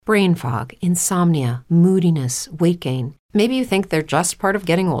Brain fog, insomnia, moodiness, weight gain. Maybe you think they're just part of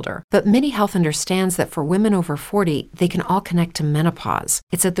getting older, but MIDI Health understands that for women over 40, they can all connect to menopause.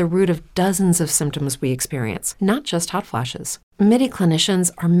 It's at the root of dozens of symptoms we experience, not just hot flashes. MIDI clinicians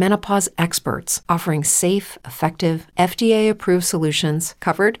are menopause experts, offering safe, effective, FDA-approved solutions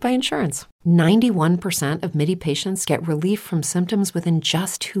covered by insurance. 91% of MIDI patients get relief from symptoms within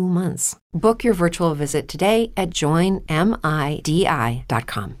just 2 months. Book your virtual visit today at joinmidi.com.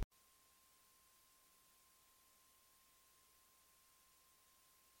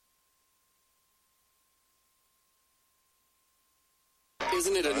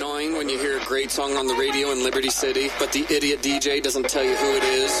 Isn't it annoying when you hear a great song on the radio in Liberty City, but the idiot DJ doesn't tell you who it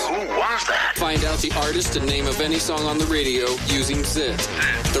is? Who was that? Find out the artist and name of any song on the radio using Zit,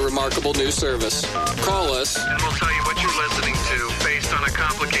 the remarkable new service. Call us, and we'll tell you what you're listening to based on a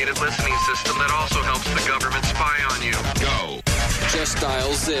complicated listening system that also helps the government spy on you. Go. Just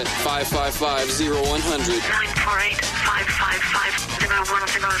dial Zit 555-0100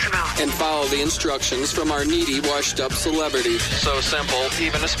 948-555-0100 and follow the instructions from our needy, washed-up celebrity. So simple,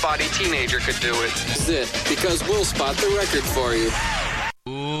 even a spotty teenager could do it. Zit, because we'll spot the record for you.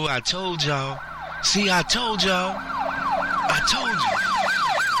 Ooh, I told y'all. See, I told y'all. I told you.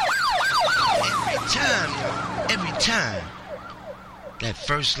 Every time. That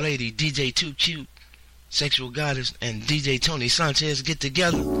First Lady, DJ Too Cute, Sexual Goddess, and DJ Tony Sanchez get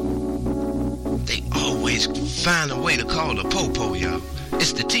together, they always find a way to call the po-po, y'all.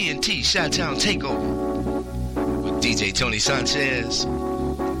 It's the TNT Chi-Town Takeover with DJ Tony Sanchez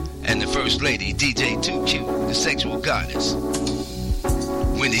and the First Lady, DJ Too Cute, the Sexual Goddess.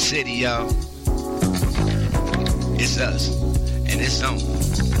 Windy City, y'all. It's us, and it's on.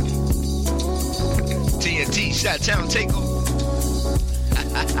 TNT Chi-Town Takeover.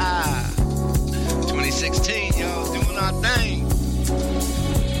 2016, y'all, doing our thing.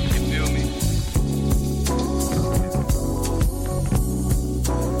 You feel me?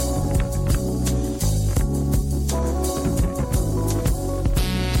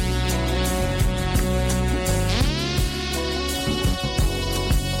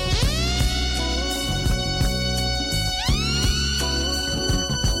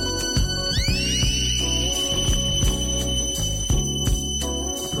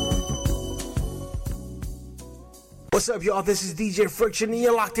 What's up, y'all? This is DJ Friction, and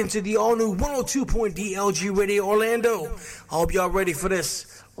you're locked into the all-new 102.DLG Radio Orlando. I hope y'all ready for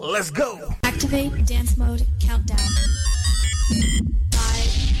this. Let's go. Activate dance mode countdown.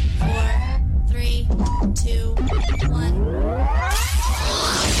 5, 4, 3, 2,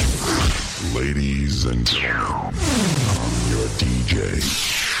 1. Ladies and gentlemen, I'm your DJ.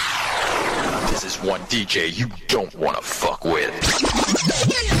 This is one DJ you don't want to fuck with.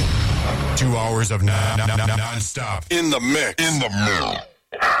 2 hours of non-stop in the mix.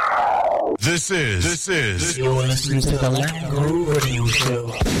 This is. You're listening to the Latin Groove Radio Show.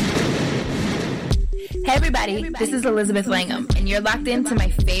 Hey everybody, this is Elizabeth Langham, and you're locked into my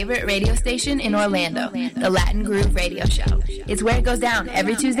favorite radio station in Orlando, the Latin Groove Radio Show. It's where it goes down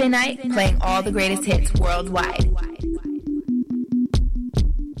every Tuesday night, playing all the greatest hits worldwide.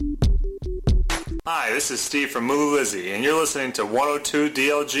 Hi, this is Steve from Mulu Lizzie, and you're listening to 102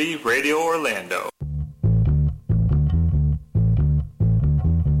 DLG Radio Orlando.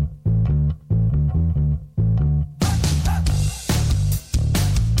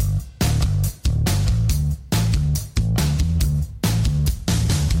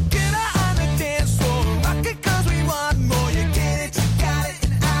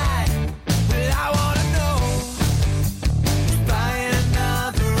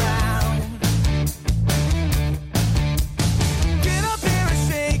 Get up here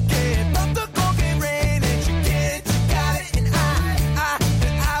and shake it, pop the cork and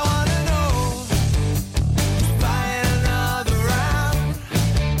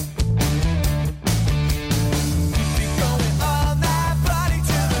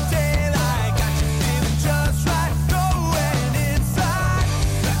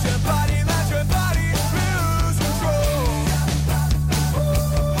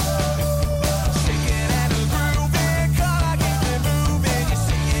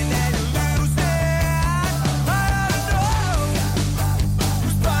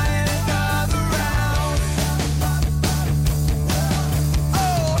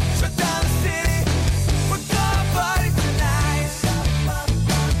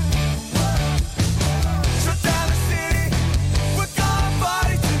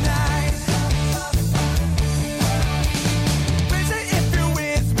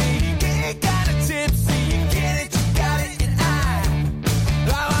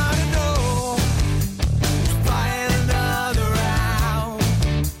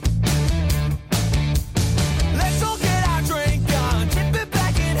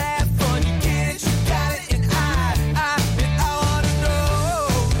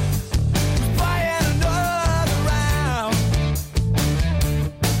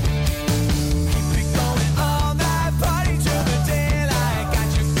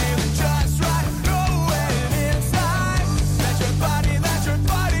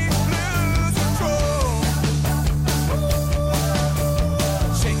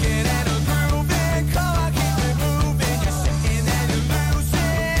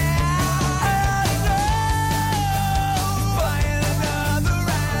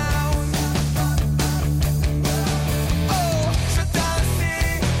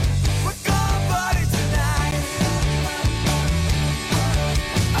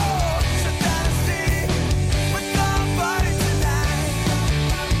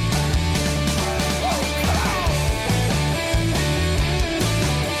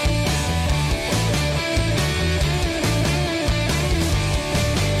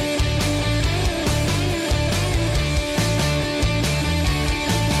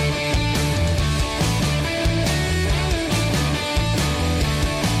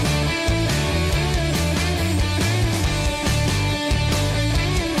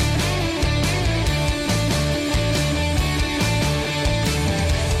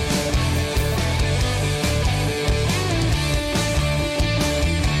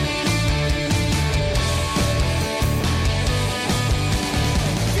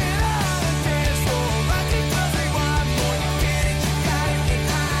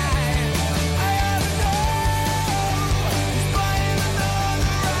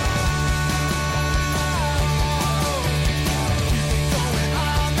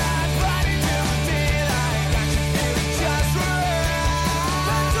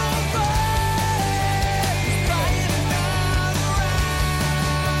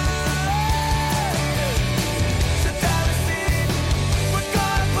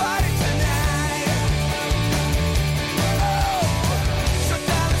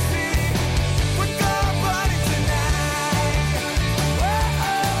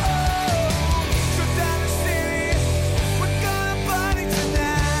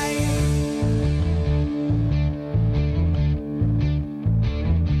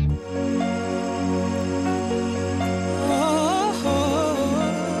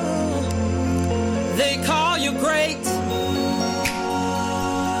They call you great,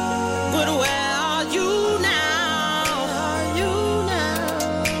 but where are you now?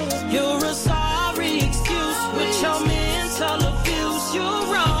 You're a sorry excuse with your mental abuse. You're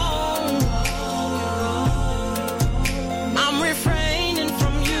wrong. I'm refraining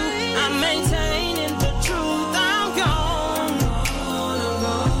from you. I'm maintaining the truth. I'm gone,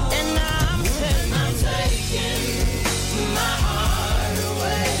 and I'm taking my heart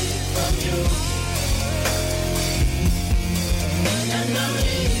away from you. And I'm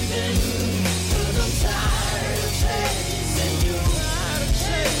leaving, 'cause I'm tired of chasing you.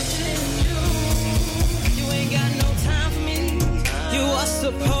 You ain't got no time for me. You are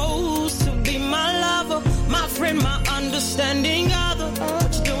supposed to be my lover, my friend, my understanding other.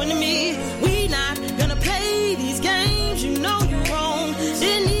 What you doing to me? We not gonna play these games. You know you're wrong.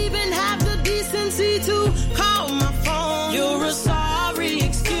 Didn't even have the decency to call my phone. You're a sorry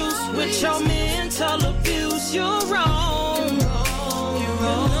excuse with your mental abuse. You're wrong. You're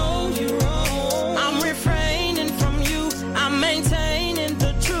wrong. I'm refraining from you. I'm maintaining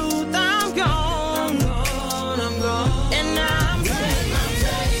the truth. I'm gone. And I'm taking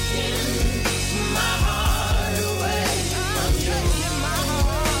my heart away from you.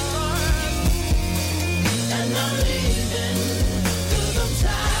 And I'm leaving, 'cause I'm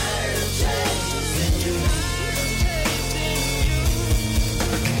tired of chasing you.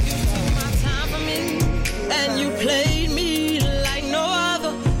 You took my time from me, and you played me like no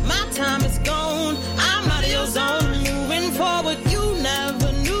other. My time is gone. I'm out of your zone. Moving forward, you never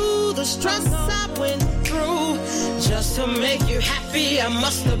knew the stress I went through just to make you happy. I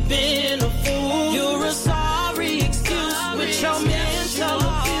must have been a fool. You're a sorry excuse with your mental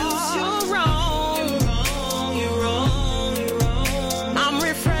abuse. You're wrong. You're wrong. I'm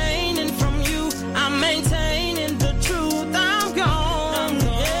refraining from you. I'm maintaining the truth. I'm gone.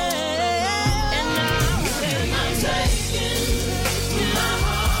 And I'm taking my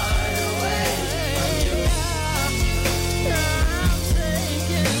heart away from you.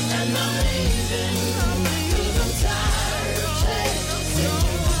 And I'm leaving, 'cause I'm tired of chasing you.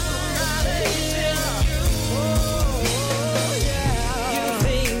 You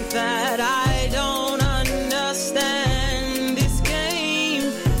think that I don't understand this game.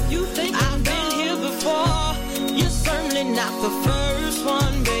 You think I've been here before. You're certainly not the first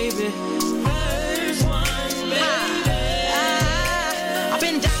one, baby. I've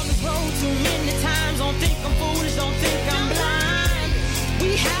been down this road too many times. Don't think I'm foolish, don't think I'm blind. We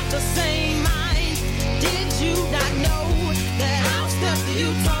have the same mind. Did you not know that I'll step to you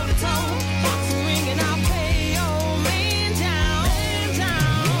toe to toe? Boxing ring and I'll pay your man down.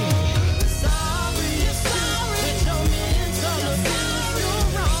 Sorry, with your mental abuse. You're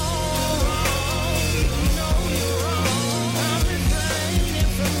wrong. You know you're wrong. I'm refraining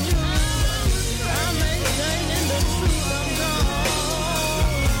from you. I'm maintaining the truth. I'm gone.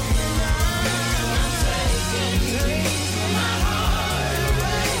 I'm taking my heart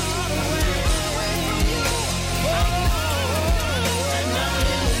away from you. And I'm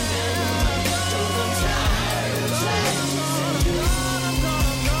leaving, 'cause I'm tired of chasing you.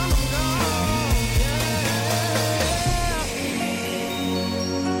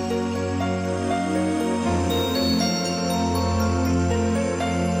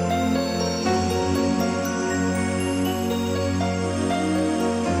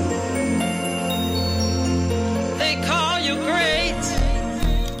 They call you great.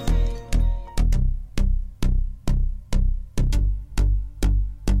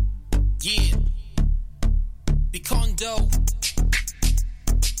 Yeah. Bicondo.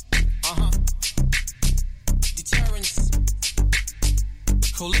 Deterrence.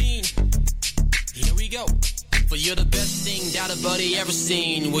 Colleen. Here we go. For you're the best thing that a buddy ever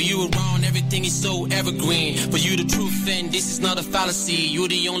seen. Were you around, everything is so evergreen. For you the truth and this is not a fallacy. You're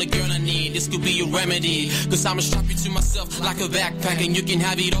the only girl I need, this could be your remedy. 'Cause I'ma strap you to myself like a backpack. And you can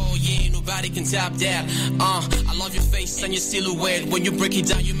have it all, yeah, nobody can tap that. I love your face and your silhouette. When you break it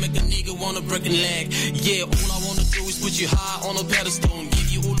down, you make a nigga wanna break a leg. Yeah, all I wanna do is put you high on a pedestal. Give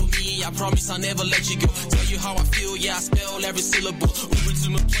you all of me, I promise I'll never let you go. Tell you how I feel, yeah, I spell every syllable. Over to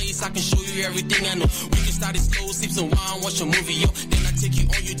my place, I can show you everything I know. We can start it slow, sip some wine, watch a movie, yo. Then I take you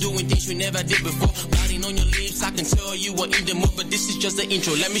on, you doing things you never did before. Biting on your lips, I can tell you are in the mood. But this is just the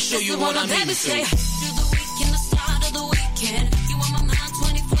intro, let me show you what I'm into. Through the weekend, the start of the weekend. You on my mind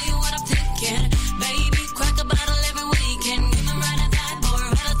 24, you what I'm thinking. Baby, crack a bottle every weekend. Give me right at that boy,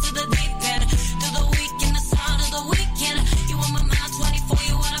 right up to the deep end. Through the weekend, the start of the weekend. You on my mind 24,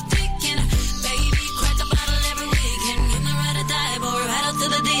 you what I'm thinking. Baby, crack a bottle every weekend. Give me right at that boy, right up to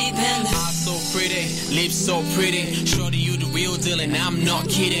the deep end. Eyes so pretty, lips so pretty. Shorty, you the real deal, and I'm not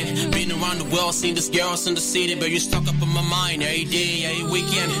kidding. Been around the world, seen this girls in the city, but you're stuck up in my mind every day, every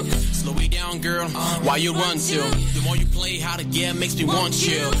weekend. Slow it down, girl, why you run to? The more you play how to get makes me want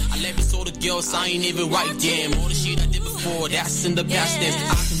you. I left this all the girls, I ain't even right them. All the shit I did before, that's in the past tense.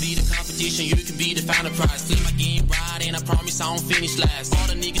 I can be the competition, you can be the final prize. Play my game right, and I promise I won't finish last. All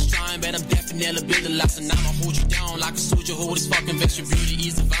the niggas trying, but I'm definitely be the last. And I'ma hold you down like a soldier, hold this fucking vex. Your beauty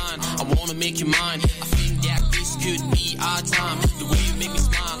is divine, I wanna make you mine. I think that this could be our time. The way you make me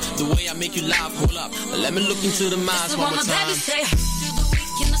smile, the way I make you laugh. Hold up, let me look into the eyes one more time.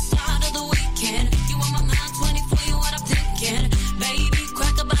 You on my mind 24, you what I'm thinking. Baby,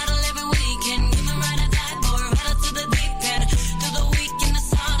 crack a bottle every weekend. Give me right a die, boy, right up to the deep end. To the weekend, the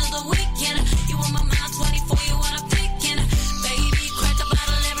start of the weekend. You on my mind 24, you what I'm thinking. Baby, crack a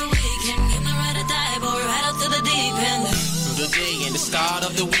bottle every weekend. Give me right a die, boy, right up to the deep end. Through the day and the start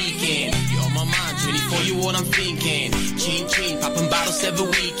of the weekend. You on my mind 24, you what I'm thinking. Chin chin, popping bottles every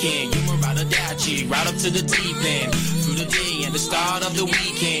weekend. You my ride or die chick, right up to the deep end. Through the day and the start of the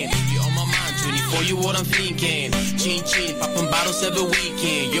weekend. For you what I'm thinking. Chin chin, popping bottles every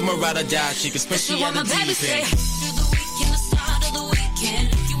weekend. You're my ride or die chick, especially at the deep end. Through the weekend, the start of the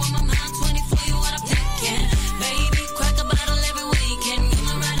weekend. You on my mind 24, you what I'm thinking. Baby, crack a bottle every weekend. You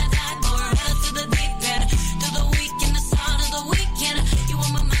my ride or die, boy, right up to the deep end. Through the weekend, the start of the weekend. You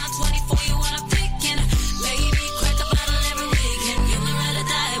on my mind 24, you what I'm thinking. Baby, crack a bottle every weekend. You my ride or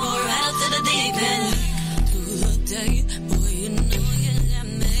die, boy, right up to the deep end. Through the day, boy, you know you got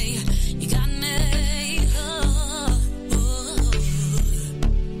me. You got me.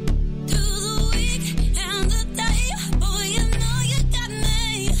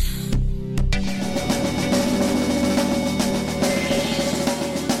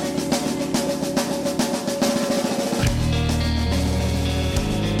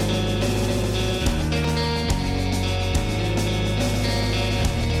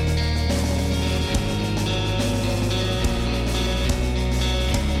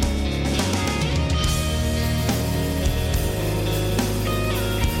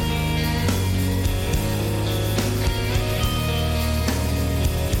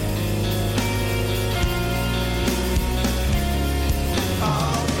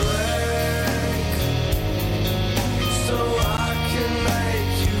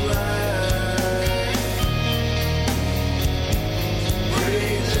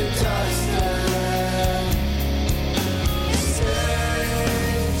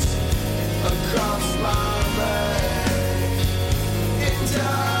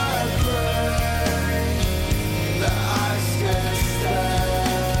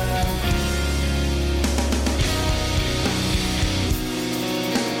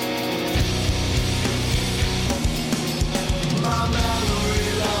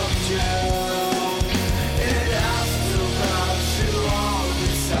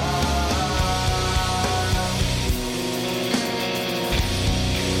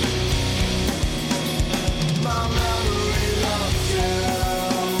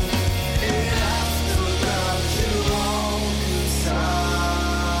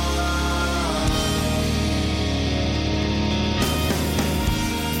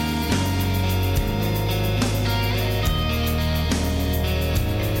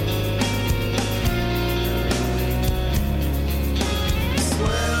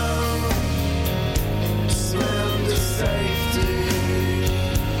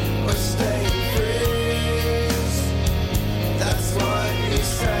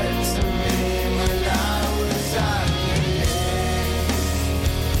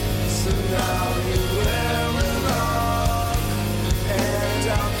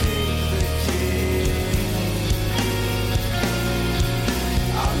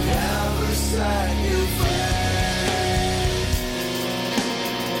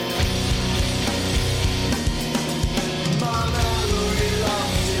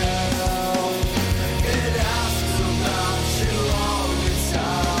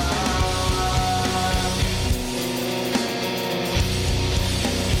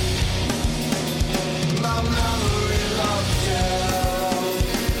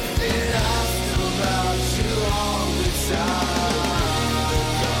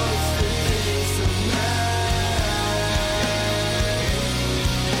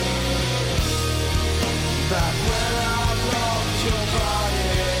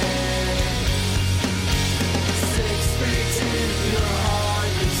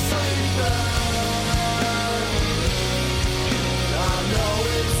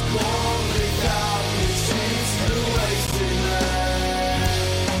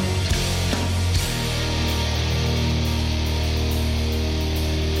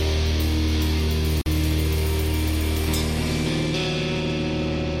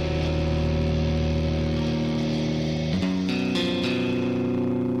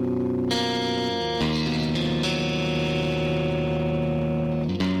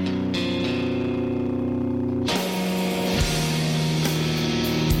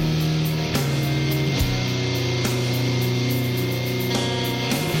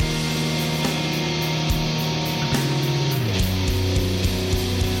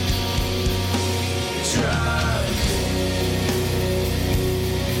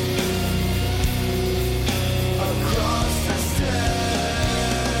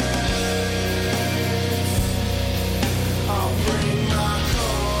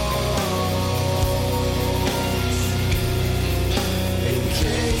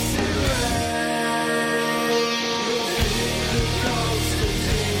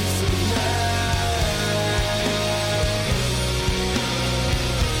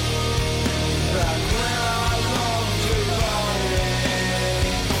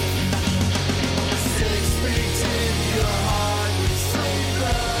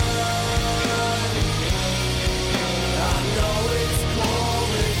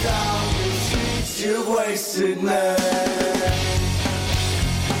 tonight.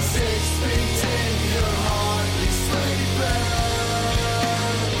 6 feet in your hardly sleeping.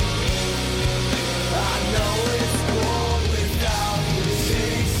 I know it's cold without the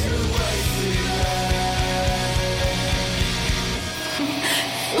sheets you're wasting.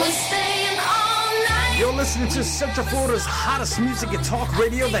 We're staying all night. You're listening to Central Florida's hottest music and talk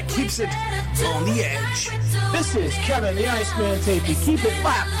radio that keeps it on the edge. This is Kevin the Iceman Tapey. Keep it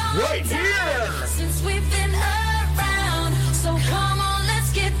locked right here. Since we've been around, so come on,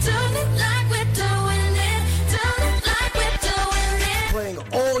 let's get doing it like we're doing it. Doing it like we're doing it. Playing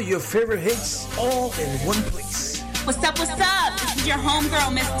all your favorite hits all in one place. What's up, what's up? This is your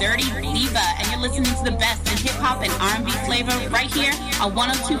homegirl, Miss Dirty Diva, and you're listening to the best in hip-hop and R&B flavor right here on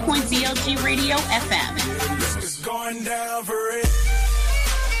 102.DLG Radio FM. It's going down for it.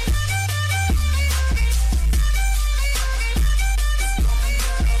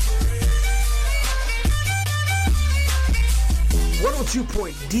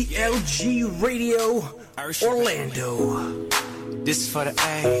 102.DLG Radio Orlando. This is for the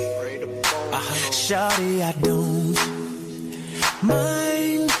A. Shawty, I don't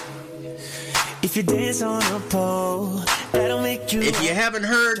mind if you dance on a pole. That'll make you. If you haven't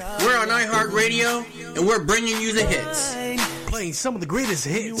heard, we're on iHeartRadio, and we're bringing you the hits. Playing some of the greatest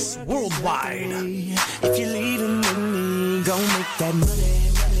hits worldwide. If you're leaving with me, go make that money,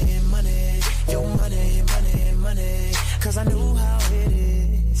 money, money. Your money, money, money. 'Cause I know how it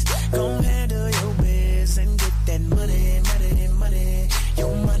is. Go handle your biz and get that money, money, money.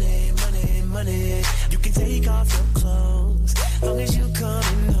 Your money, money, money. You can take off your clothes, long as you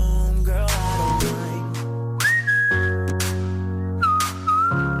coming home, girl. I don't mind.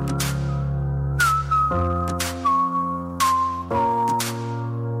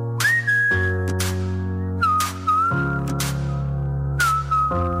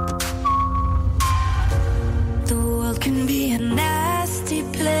 The world can be a nasty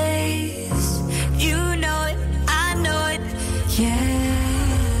place. You know it, I know it, yeah.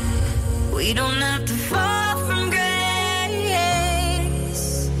 We don't have to fall from grace.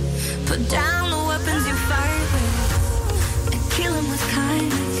 Put down the weapons you fight with and kill 'em with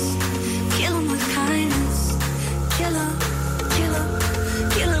kindness. Kill 'em with kindness. Kill 'em, kill 'em,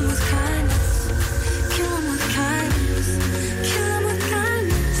 kill 'em with kindness. Kill 'em with kindness. Kill 'em with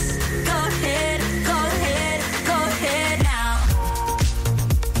kindness. Go ahead, go ahead, go ahead now.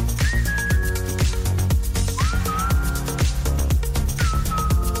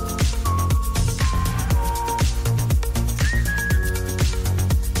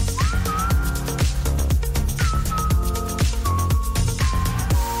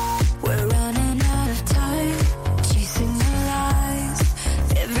 We're running out of time, chasing the lies.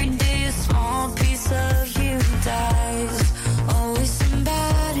 Every day a small piece of you dies. Always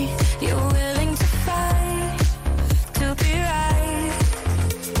somebody you're willing to fight to be right.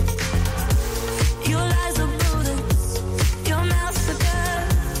 Your lies are bullets, your mouth's a gun,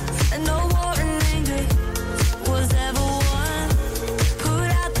 and no war and anger was ever won. Put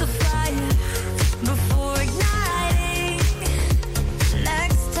out the fire before igniting.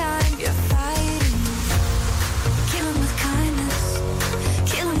 Next time you're fighting, kill 'em with kindness.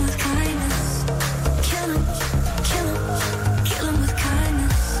 Kill 'em with kindness. Kill 'em, kill 'em, kill 'em with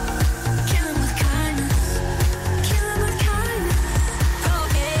kindness. Kill 'em with kindness. Kill 'em with kindness. Go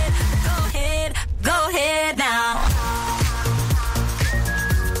ahead, go ahead, go ahead now.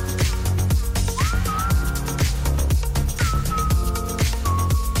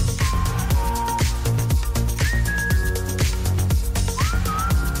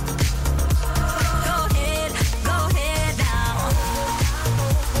 Go ahead, go ahead now.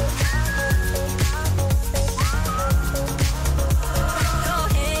 Go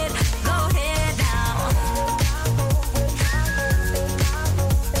ahead, go ahead now.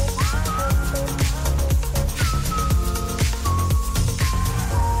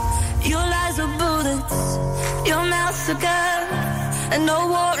 Your lies are bullets, your mouth's a gun, and no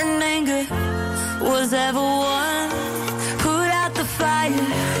war and anger was ever won. Put out the fire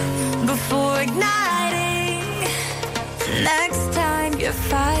before igniting. Next time you're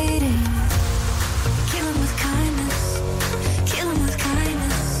fighting, kill 'em with kindness. Kill 'em with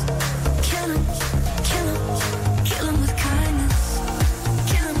kindness. Kill 'em, kill 'em, kill 'em with kindness.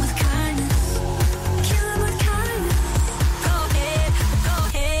 Kill 'em with kindness. Kill 'em with kindness. Go ahead, go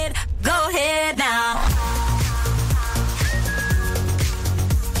ahead, go ahead now.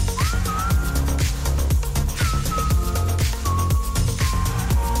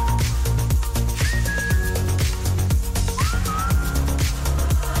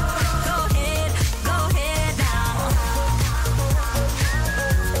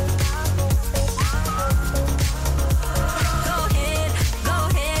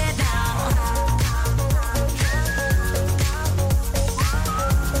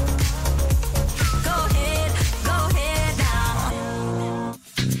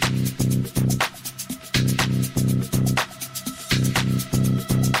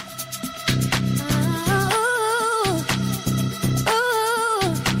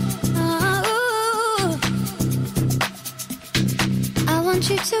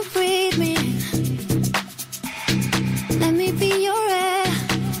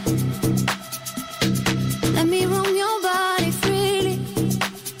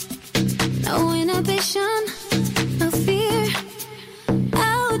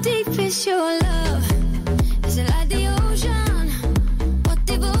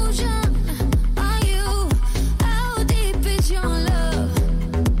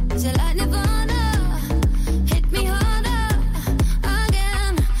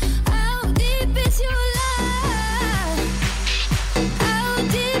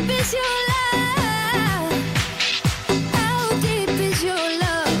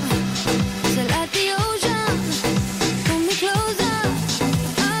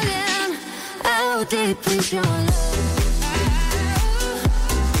 is your love?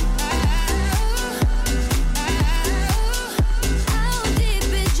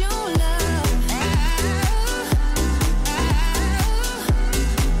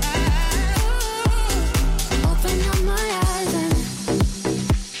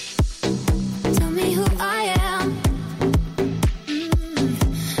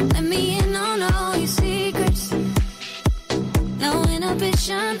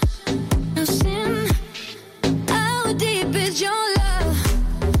 No sin. How deep is your love?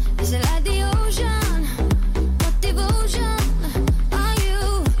 Is it like the ocean? What devotion are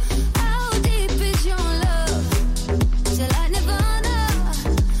you? How deep is your love? Is it like Nirvana?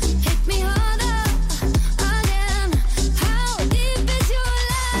 Hit me harder again. How deep is your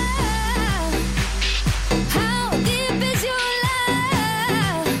love? How deep is your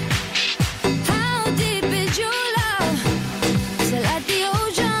love? How deep is your love? Is it like the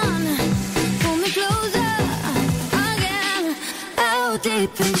ocean? Pull me closer again. How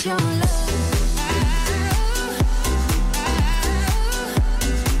deep is your love?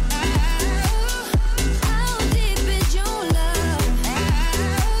 How deep is your love?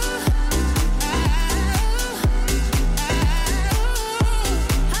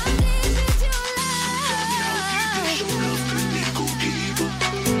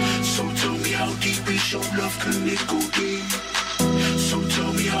 So tell me how deep is your love, can it go deep? So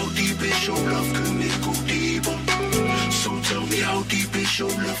tell me how deep is your love, can it go deeper? So tell me how deep is your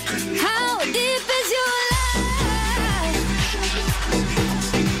love, can it How go deep deeper? is your love?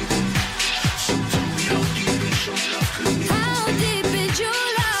 So tell me how deep is your love, can it go How deep is your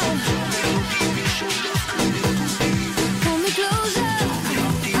love? Pull me closer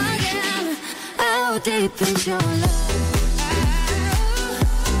again. How deep is your love?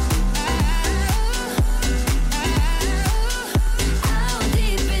 How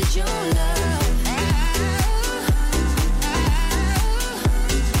deep is your love?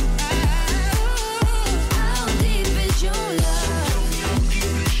 How deep is your love?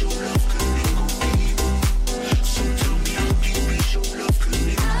 So tell me how deep is your love, can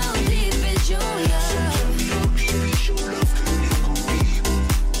it go How deep is your love? How deep is your love, can it go deeper?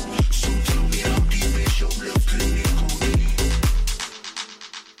 So tell me how deep is your love, can it go deeper?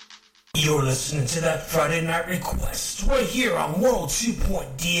 You're listening to that Friday Night Request right here on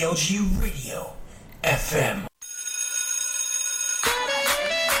 102.DLG Radio FM.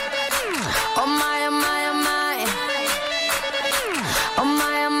 Oh my, oh my, oh my. Oh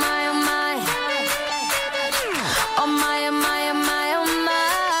my, oh my, oh my. Oh my, oh my, oh my, oh my.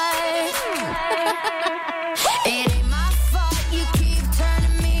 It ain't my fault you keep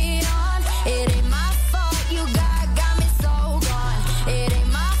turning me on. It ain't my fault you got me so gone. It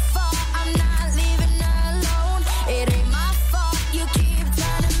ain't my fault I'm not leaving alone. It ain't my fault you keep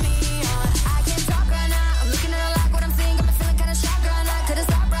turning me on. I can't talk right now. I'm looking at a lot what I'm seeing. Got me feeling kinda shocked right now. Couldn't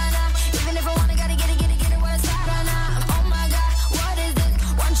stop right now. Even if I wanna, gotta get it where it's at right now. Oh my God, what is this?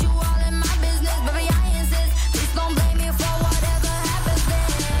 Want you all in my business, baby, I insist. Please don't blame me for whatever happens then.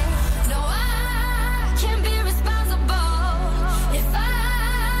 No, I can't be responsible if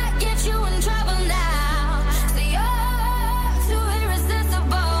I get you in trouble now. See, you're too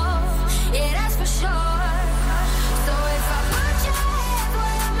irresistible, yeah, that's for sure. So if I put your hands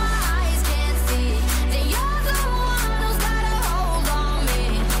where my eyes can't see, then you're the one who's got a hold on me.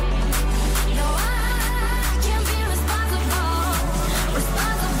 No, I can't be responsible.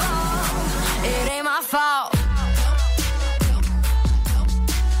 It ain't my fault.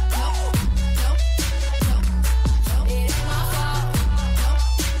 It ain't my fault.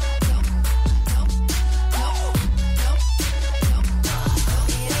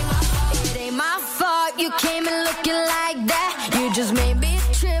 It ain't my fault you came in looking like that. You just made me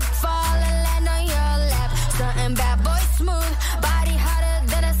trip, fall and land on your lap. Something bad boy smooth, body hotter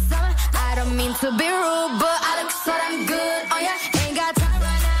than a summer. I don't mean to be rude, but I look so damn good on ya. Ain't got time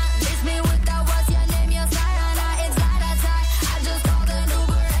right now. Miss me with that, what's your name? Your side, it's light outside. I just called an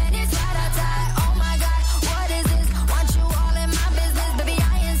Uber and it's light outside. Oh my God, what is this? Want you all in my business, baby,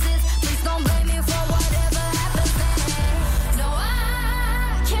 I insist. Please don't blame me for whatever happens then. No, I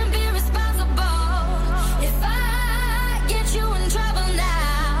can't be responsible if I get you in trouble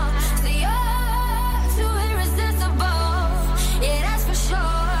now. See, you're too irresistible, yeah, that's for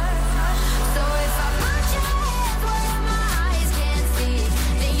sure. So if I put your hands where my eyes can't see,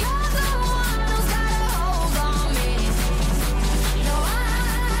 then you're the one who's got a hold on me. No,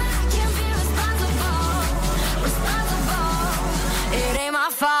 I can't be responsible. It ain't my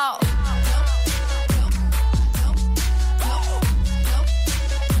fault.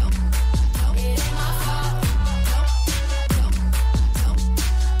 It ain't my fault.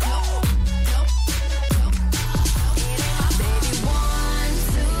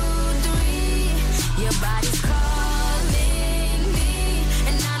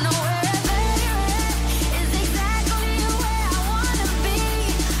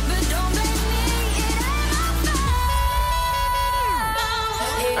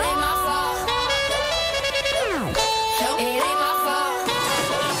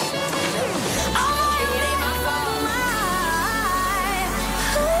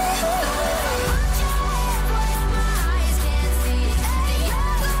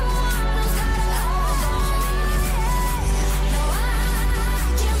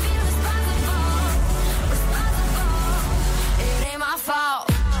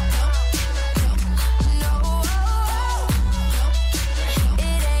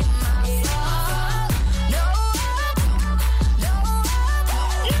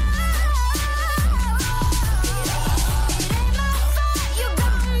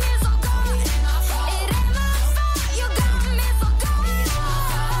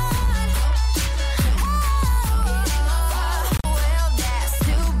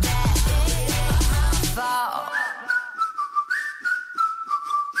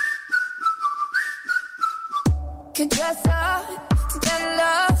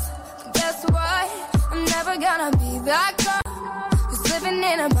 that girl who's living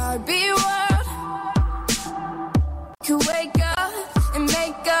in a Barbie world. Could wake up and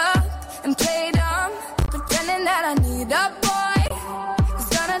make up and play dumb, pretending that I need a boy who's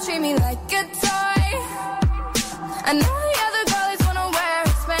gonna treat me like a toy. I know the other girlies wanna wear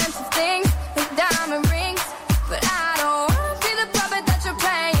expensive things like diamond rings, but I don't wanna be the puppet that you're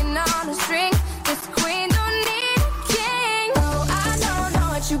playing on a string. This queen don't need a king. Oh, I don't know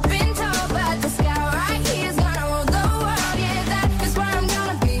what you've been told, but this guy right here is gonna rule the world. Yeah, that is where I'm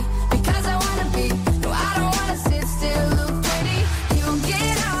gonna be, because I wanna be. No, I don't wanna sit still, look pretty. You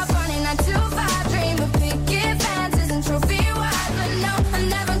get up running 9 to 5, dream of picket fences and trophy wives. But no, I'm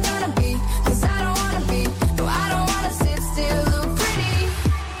never gonna be, cause I don't wanna be. No, I don't wanna sit still, look pretty.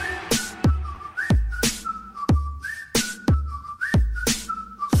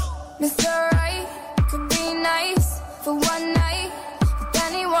 Mr. Right could be nice for one night, but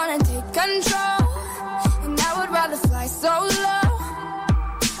then he wanna take control, and I would rather fly solo.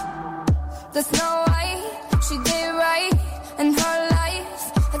 The Snow White, she did right in her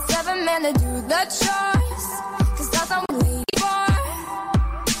life, had 7 men to do the chores, cause that's all I'm waiting for.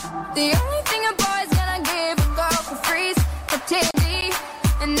 The only thing a boy's gonna give a girl for free is a titty,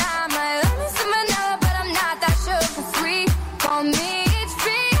 and I might love me some vanilla, but I'm not that sugar sweet. Call me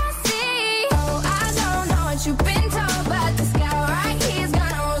HBC. Oh, I don't know what you've been told, but this guy right here is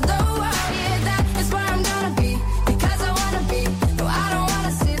gonna rule the world. Yeah, that is where I'm gonna be, because I wanna be. No, I don't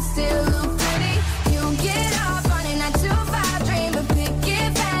wanna sit still, look pretty. You get up running 9 to 5, dream of picket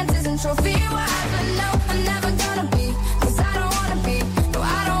fences and trophy wives. But no, I'm never gonna be, cause I don't wanna be. No,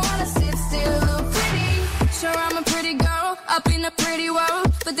 I don't wanna sit still, look pretty. Sure, I'm a pretty girl up in a pretty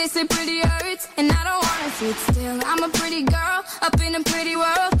world, but they say pretty hurts, and I don't wanna sit still. I'm a pretty girl up in a pretty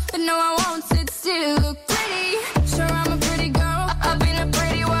world, but no, I won't sit still, look pretty. Sure, I'm a pretty girl up in a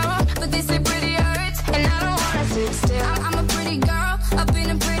pretty world, but they say pretty hurts, and I don't wanna sit still. I'm a pretty girl up in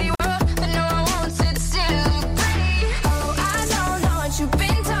a pretty world, but no, I won't sit still, look pretty. Oh, I don't know what you've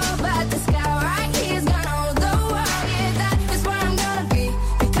been told, but this guy right here is gonna rule the world. Yeah, that is where I'm gonna be,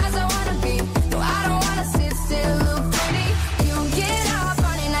 because I wanna be. No, I don't wanna sit still, look pretty. You get up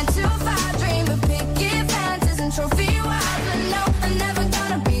running 9 to 5, dream of picket fences and trophy wives. But no, I'm never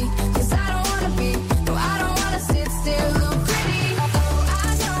gonna be, cause I don't wanna be. No, I don't wanna sit still, look pretty. Oh,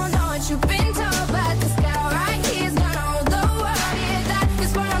 I don't know what you've been told, but this guy right here is gonna rule the world. Yeah, that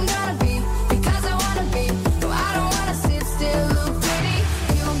is where I'm gonna be, because I wanna be. No, I don't wanna sit still, look pretty.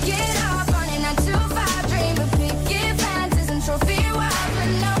 You get up running 9 to 5, dream of picket fences and trophy wives. But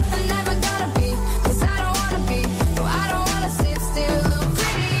no, I'm never gonna be, cause I don't wanna be. No, I don't wanna sit still, look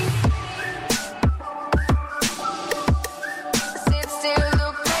pretty. Sit still,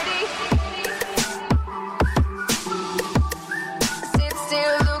 look pretty. Sit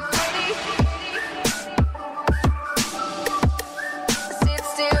still, look pretty. Sit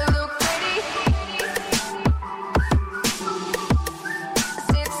still, look pretty.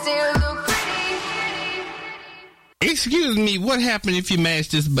 Sit still, look pretty. Excuse me, what happened if you mash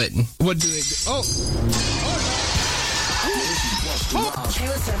this button? What do it do? Oh. Hey,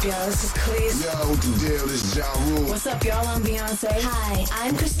 what's up, y'all? This is Cleese. Yo, what the deal? This is Ja Rule. What's up, y'all? I'm Beyonce. Hi,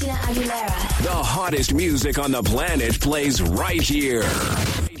 I'm Christina Aguilera. The hottest music on the planet plays right here.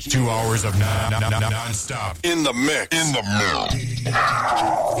 2 hours of non-stop. In the mix.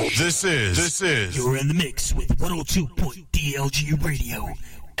 This is. You're in the mix with 102.DLG Radio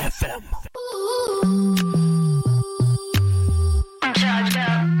FM. I'm charged up,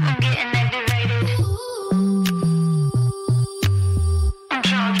 I'm getting activated. I'm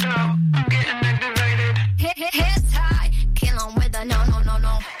charged up, I'm getting activated. Hits high, kill 'em with a no.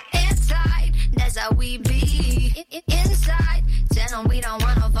 Inside, that's how we be. Inside, tell 'em we don't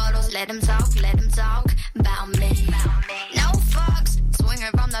want no photos. Let 'em talk about me. No fucks,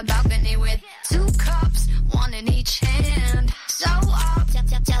 swinging from the balcony with 2 cups, 1 in each hand. So up,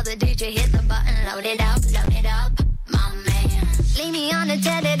 tell the DJ hit the button, load it up, my man. Leave me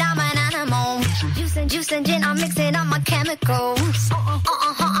unattended, I'm an animal. Juice and gin, I'm mixing up my chemicals.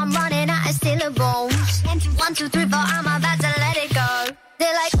 I'm running out of syllables. 1, 2, 3, 4, I'm about to let it go.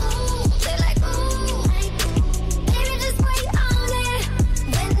 They're like, ooh. Baby, just wait on it.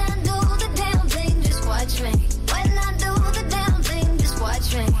 When I do the damn thing, just watch me. When I do the damn thing, just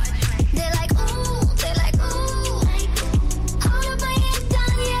watch me. They're like, ooh. Hold up, I ain't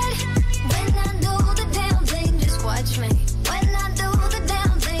done yet. When I do the damn thing, just watch me. When I do the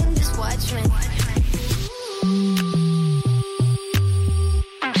damn thing, just watch me.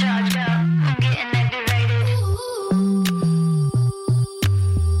 I'm charged up, I'm getting activated.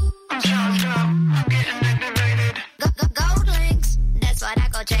 I'm charged up, I'm getting activated. Gold links, that's what I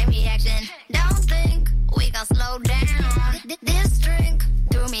call chain reaction. Don't think we gon' now slow down. This drink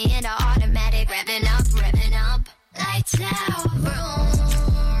threw me into automatic, revving up. Lights out,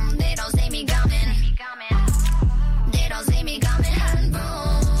 boom. They don't see me coming. They don't see me coming.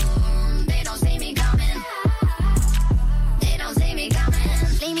 Boom. They don't see me coming. They don't see me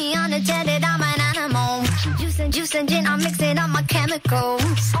coming. Leave me unattended, I'm an animal. Juice and gin, I'm mixing up my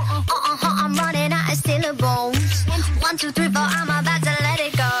chemicals. I'm running out of syllables. 1, 2, 3, 4, I'm about to let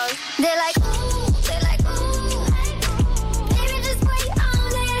it go. They're like, ooh, baby, just wait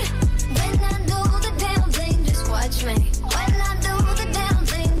on it. When I do the damn thing, just watch me. When I do the damn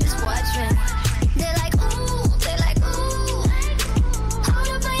thing, just watch me. They're like, ooh, hold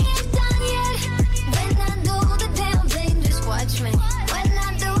up, I ain't done yet. When I do the damn thing, just watch me. When I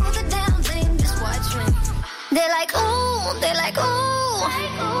do the damn thing, just watch me. They're like, ooh,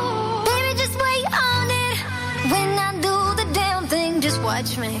 baby, just wait on it. When I do the damn thing, just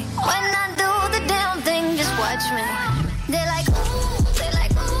watch me. When I do the damn thing, just watch me. They're like, ooh,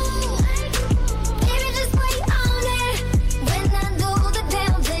 baby, just wait on it. When I do the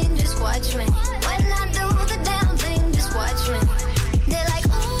damn thing, just watch me. When I do the damn thing, just watch me. They're like,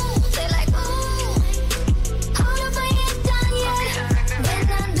 ooh, hold up, I ain't done yet. When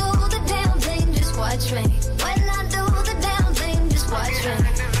I do the damn thing, just watch me. When I do the damn thing, just watch me.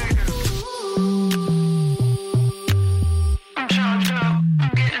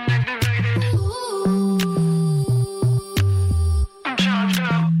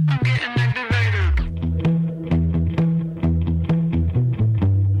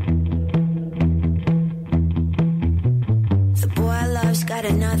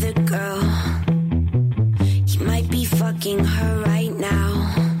 Another girl, you might be fucking her right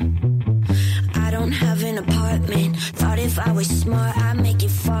now. I don't have an apartment. Thought if I was smart I'd make it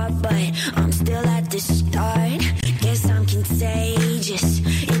far, but I'm still at the start. Guess I'm contagious.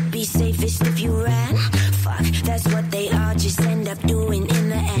 It'd be safest if you ran. Fuck, that's what they all just end up doing in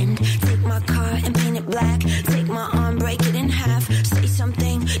the end. Take my car and paint it black. Take my arm, break it in half. Say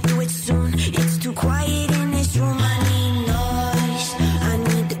something, do it soon. It's too quiet in this room. I need noise. I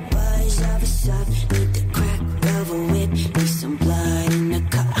need the buzz of a sub. Need the crack of a whip. Need some blood in the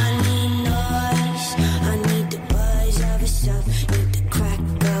cup. I need noise. I need the buzz of a sub. Need the crack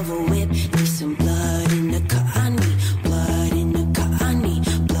of a whip. Need some blood in the cup. I need blood in the cup. I need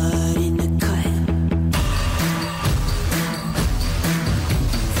blood in the cut.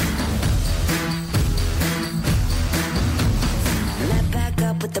 Met back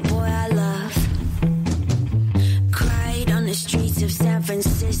up with the boy I love. Cried on the streets of San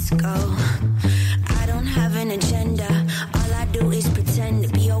Francisco. I don't have an agenda. All I do is pretend to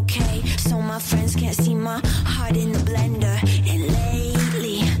be okay, so my friends can't see my heart in the blender. And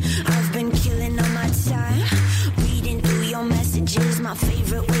lately, I've been killing all my time, reading through your messages. My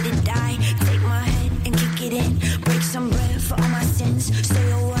favorite way to die. Take my head and kick it in. Break some bread for all my sins.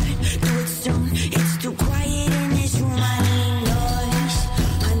 Say a word, do it soon. It's too quiet in this room. I need noise.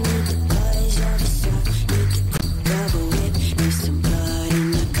 I need the buzz of a sub. Need the crack of a whip. Need some blood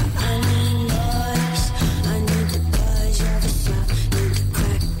in the cup. I need noise. I need the buzz of a sub. Need the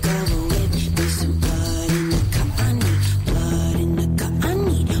crack of a whip. Need some blood in the cup. I need blood in the cup. I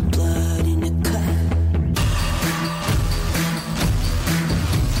need blood in the cup.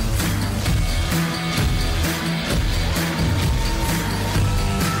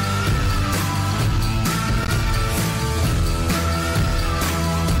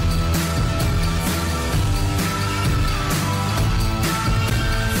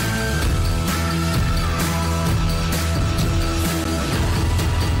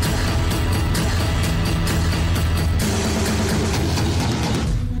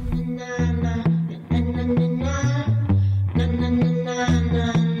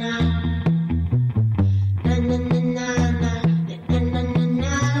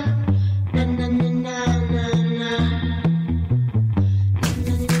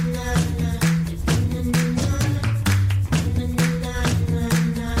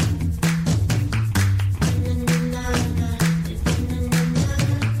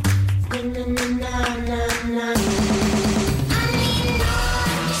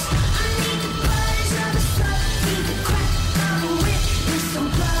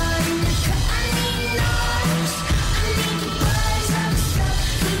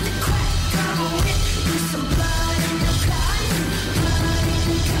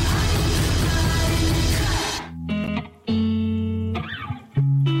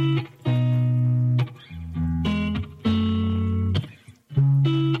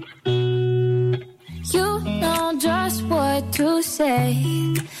 to say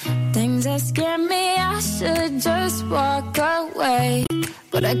things that scare me. I should just walk away. way.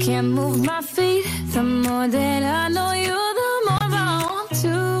 But I can't move my feet. The more that I know you, the more I want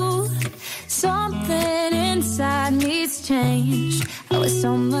to. Something inside me's changed. I was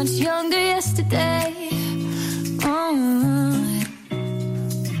so much younger yesterday.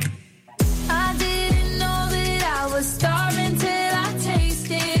 I didn't know that I was starving till I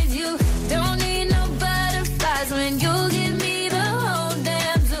tasted you. Don't need no butterflies when you give me the whole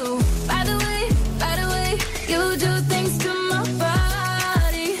damn zoo. By the way, you do things to my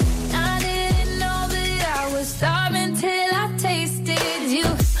body. I didn't know that I was starving till I tasted you.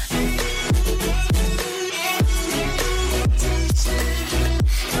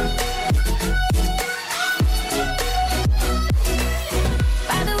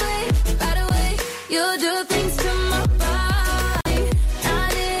 You do things to my body. I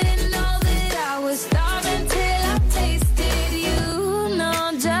didn't know that I was starving till I tasted you. Know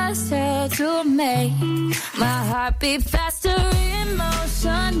just how to make my heart beat faster.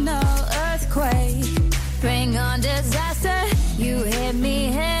 Emotional earthquake. Bring on disaster. You hit me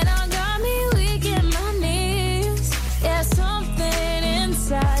head on, got me weak in my knees. Yeah, something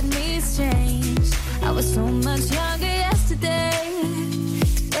inside me's changed. I was so much younger yesterday.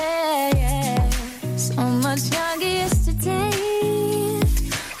 So much younger yesterday.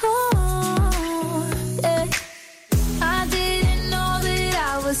 Oh, yeah. I didn't know that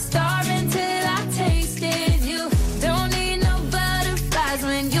I was starving till I tasted you. Don't need no butterflies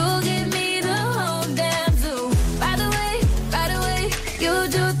when you give me the whole damn zoo. By the way, you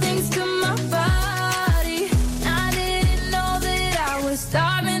do things to my body. I didn't know that I was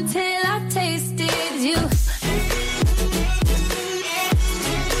starving till I tasted you.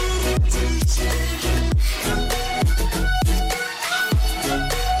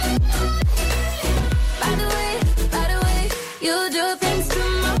 You do things to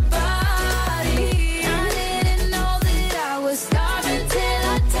my body. I didn't know that I was starving till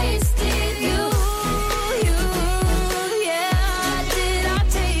I tasted you. Yeah, I did, I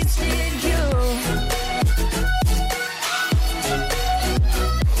tasted you.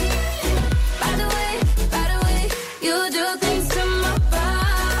 By the way, you do things to my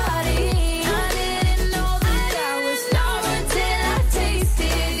body. I didn't know that I was starving till I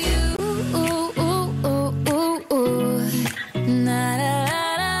tasted you. Na da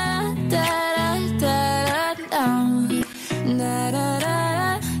da da da da da da.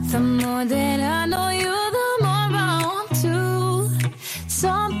 The more that I know you, the more I want to.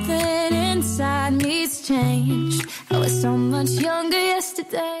 Something inside me's changed. I was so much younger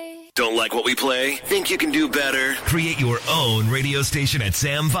yesterday. Don't like what we play? Think you can do better? Create your own radio station at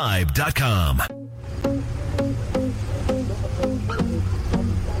samvibe.com.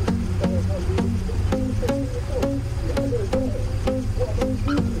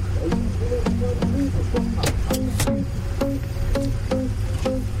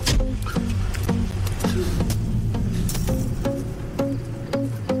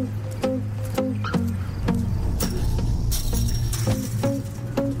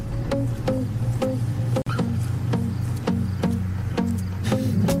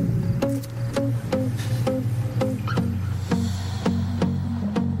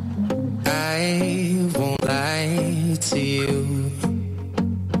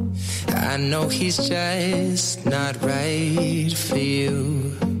 I know he's just not right for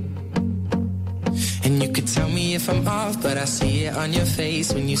you. And you could tell me if I'm off, but I see it on your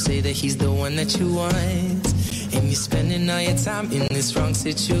face when you say that he's the one that you want. And you're spending all your time in this wrong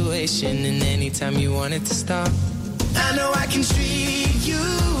situation, and anytime you want it to stop, I know I can treat you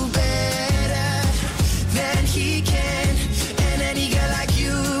better than he can. And any girl like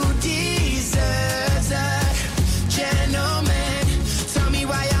you deserves a gentleman. Tell me,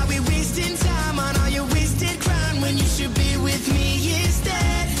 why are we wasting time on all your wasted crime when you should be with me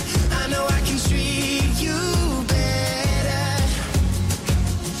instead? I know I can treat you better,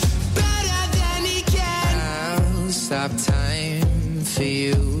 better than he can. I'll stop time for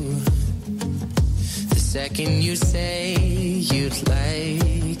you the second you say you'd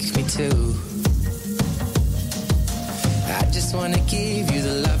like me to. I just wanna give you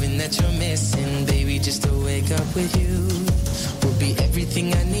the loving that you're missing, baby, just to wake up with you will be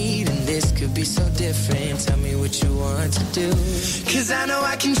everything I need, and this could be so different. Tell me what you want to do, 'cause I know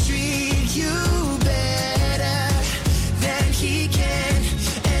I can treat you better than he can.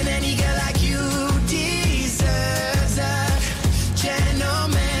 And any girl like you deserves a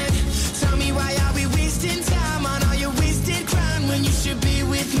gentleman. Tell me, why are we wasting time on all your wasted crime when you should be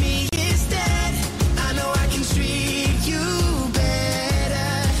with me instead? I know I can treat you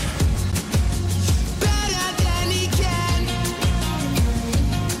better, better than he can,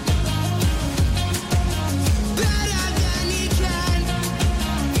 better than he can.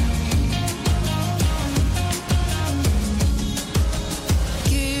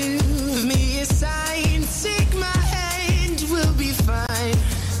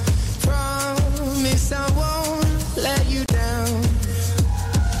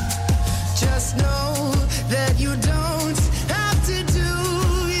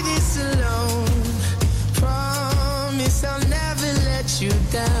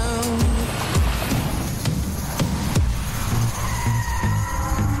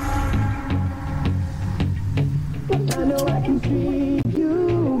 can treat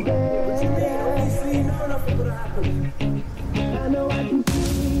you better. I know I can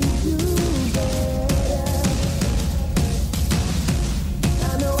treat you better.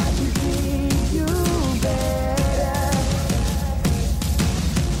 I know I can treat you better.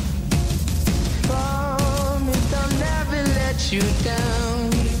 Promise I'll never let you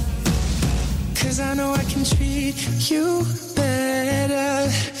down. 'Cause I know I can treat you better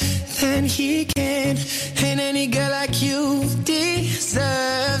than he can. And any girl like you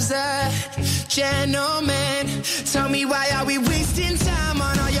deserves a gentleman. Tell me, why are we wasting time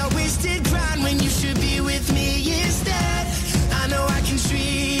on all your wasted grind when you should be with me instead? I know I can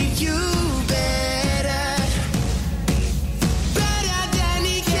treat you better, better than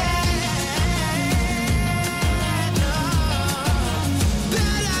he can. No,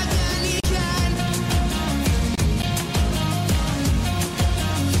 better than he can.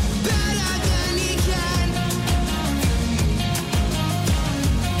 Better than he can.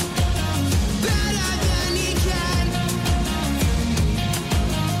 Better than he can.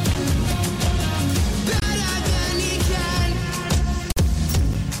 Better than he can.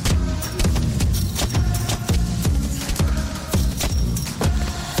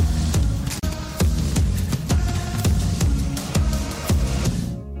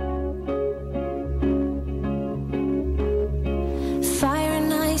 Fire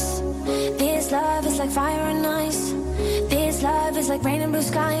and ice. This love is like fire and ice. This love is like rain and blue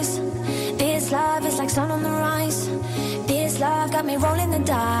skies. This love is like sun on the rise. This love got me rolling the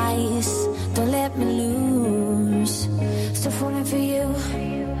dice. Don't let me lose. Still falling for you.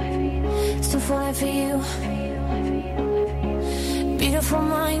 Still falling for you. Beautiful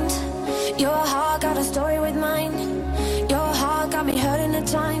mind. Your heart got a story with mine. Your heart got me hurting at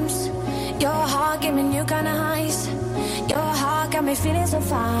times. Your heart gave me new kind of highs. Your heart got me feeling so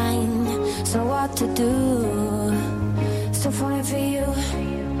fine. So what to do? Still falling for you.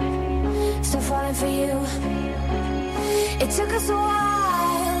 Still falling for you. It took us a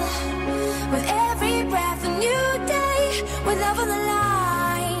while. With every breath a new day. With love on the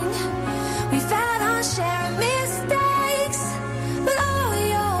line. We've had our share of mistakes. But all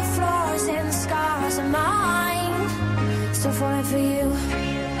your flaws and scars are mine. Still falling for you.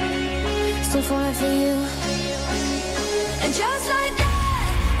 Still falling for you. And just like that,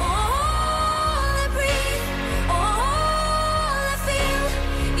 all I breathe, all I feel,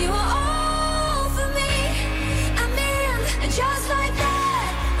 you are all for me. I'm in. And just like that,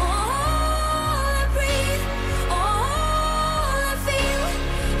 all I breathe, all I feel,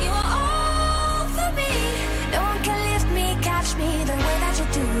 you are all for me. No one can lift me, catch me the way that you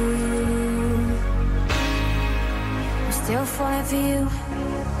do. I'm still falling for you.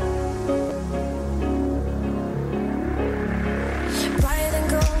 Brighter than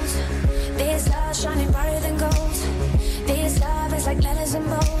gold, this love shining brighter than gold. This love is like letters and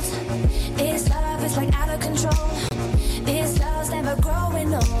bold. This love is like out of control. This love's never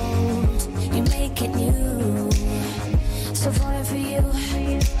growing old. You make it new. Still falling for you.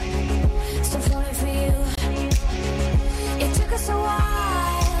 Still falling for you. It took us a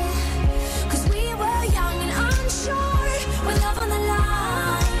while, 'cause we were young and unsure. With love on the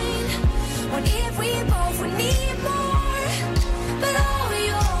line. What if we both would need more? But all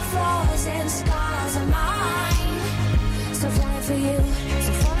your flaws and scars are mine. Still falling for you.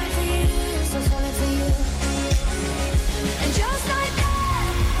 Still falling for you. Still falling for you. And just like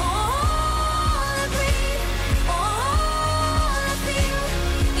that, all I breathe, all I feel,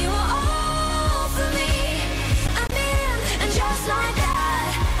 you are all for me. I'm in. And just like that,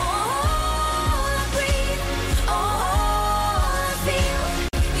 all I breathe, all I feel,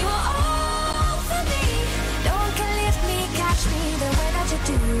 you are all for me. No one can lift me, catch me the way that you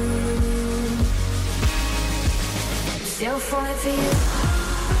do. Still falling for you.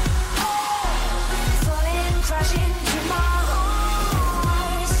 Falling, crashing to my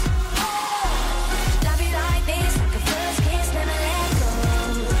arms. Love you like this, like a first kiss, never let go.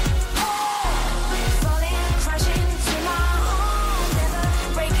 Falling, crashing to my arms, never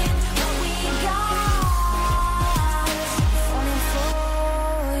breaking what we got. Falling for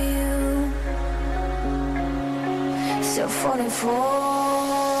you. Still falling for.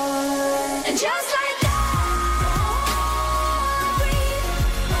 And just like that, all I breathe,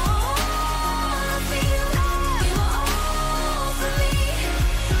 all I feel, you are all for me.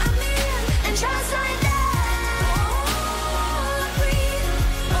 I'm in. And just like that, all I breathe,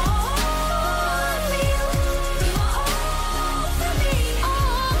 all I feel, you are all for me,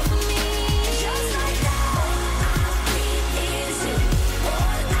 all for me. And just like that, all I breathe is you,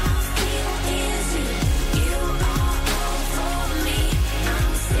 all I feel is you. You are all for me.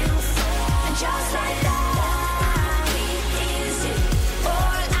 I'm still for. And just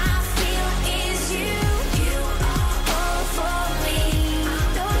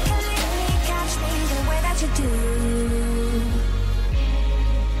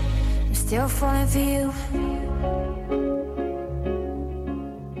still falling for you.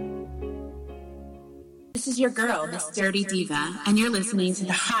 This is your girl, Miss Dirty Diva, and you're listening to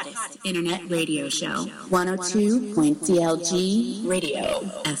the hottest internet radio show, 102.DLG Radio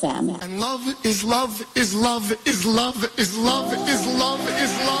FM. And love is love is love is love is love is love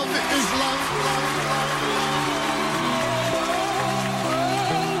is love is love.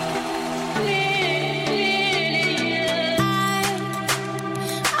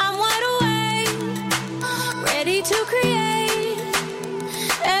 I'm wide awake, ready to create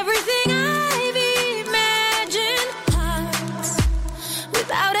everything I've imagined. Hearts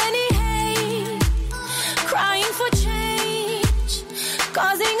without any hate, crying for change,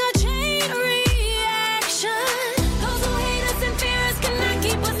 causing a chain reaction. Those who hate us and fear us cannot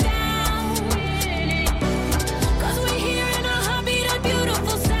keep us down, 'cause we're here in a heartbeat, a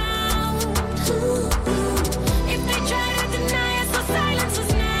beautiful sound. If they try to deny us or silence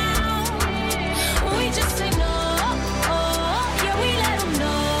us now, we just say no. Yeah, we let them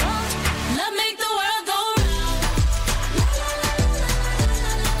know. Love make the world go round.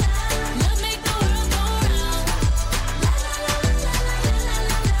 Love make the world go round.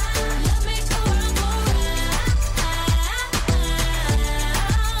 Love make the world go round.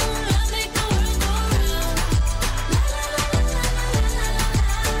 Love make the world go round.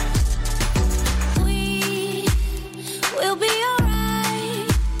 We will be alright,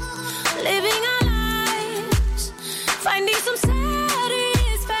 living our lives, finding some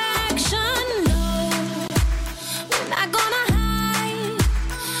satisfaction. No, we're not gonna hide,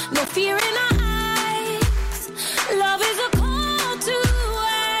 no fear in our eyes. Love is a call to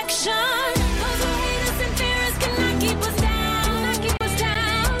action. Those who hate us and fear us cannot keep us down,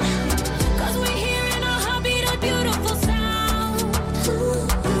 'cause we're here in a heartbeat, a beautiful sound.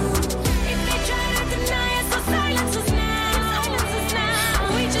 If they try to deny us or silence us now,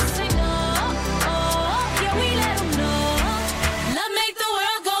 we just say no. Yeah, we let them know. Love make the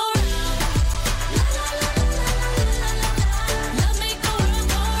world go round. Love make the world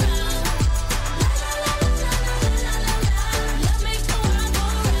go round. Love make the world go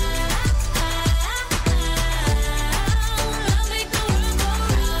round. Love make the world go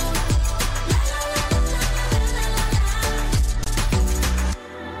round.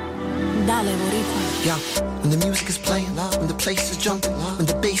 Dale, Boricua. Yeah, when the music is playing, when the place is jumping, when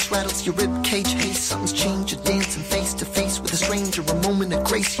the bass rattles your rib cage, hey, something's changed. You're dancing face to face with a stranger, a moment of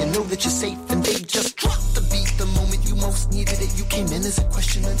grace. You know that you're safe, and they just dropped the beat the moment you most needed it. You came in as a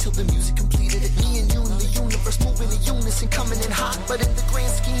question until the music completed it. Me and you in the universe moving in unison, coming in hot, but in the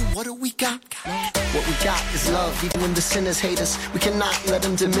grand scheme, what do we got? What we got is love, even when the sinners hate us. We cannot let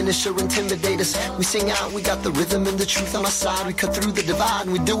them diminish or intimidate us. We sing out, we got the rhythm and the truth on our side. We cut through the divide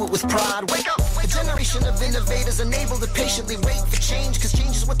and we do it with pride. Wake up! A generation of innovators unable to patiently wait for change, 'cause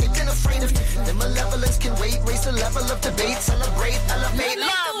change is what they've been afraid of. Their malevolence can wait, raise the level of debate, celebrate, elevate,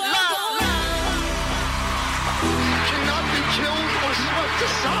 love, love. Cannot be killed or swept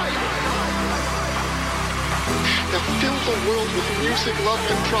aside. That fill the world with music, love,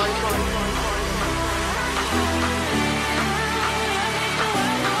 and pride.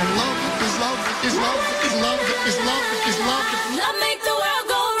 And love is love is love is love is love is love. Love make the world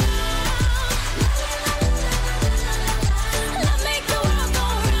go round. Love make the world go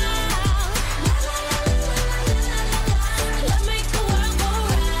round. Love make the world go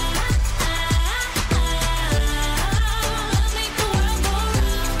round. Love make the world go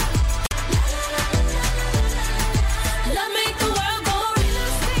round. Love make the world go round.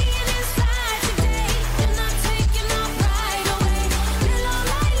 I'm staying inside today. You're not taking off right away. Little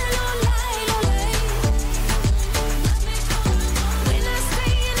light away. We're not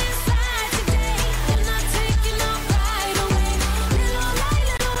staying inside today. You're not taking off right away. Little light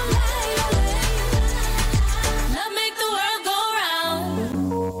away. Love make the world go round.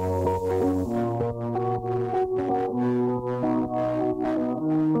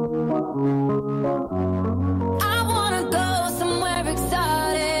 I wanna go somewhere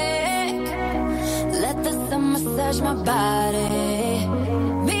exotic. Let the sun massage my body.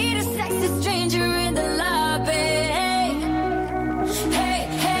 Meet a sexy stranger in the lobby. Hey,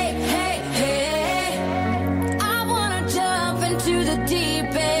 hey, hey, hey. I wanna jump into the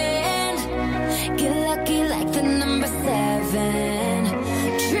deep end. Get lucky like the number 7.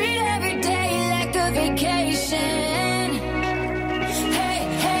 Treat every day like a vacation. Hey,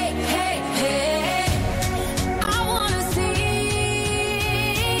 hey, hey, hey. I wanna see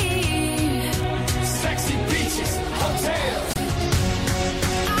Sexy beaches, hotels.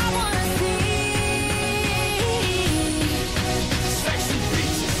 I wanna see Sexy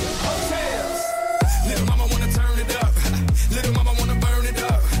beaches, hotels. Little mama wanna turn it up. Little mama wanna burn it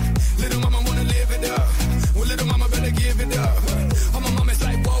up.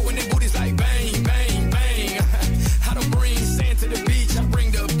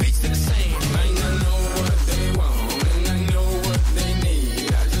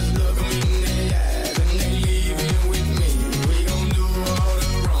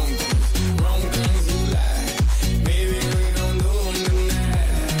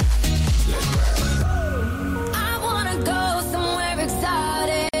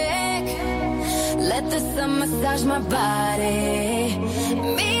 Let the sun massage my body.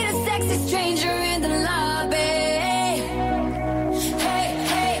 Meet a sexy stranger in the lobby. Hey,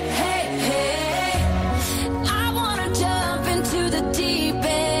 hey, hey, hey. I wanna jump into the deep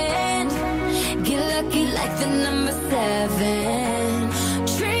end. Get lucky like the number 7.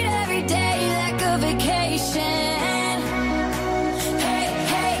 Treat every day like a vacation. Hey,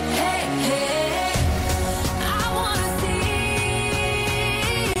 hey, hey, hey. I wanna see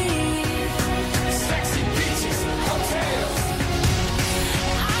Sexy beaches, hotels.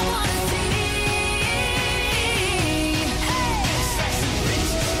 I wanna see Sexy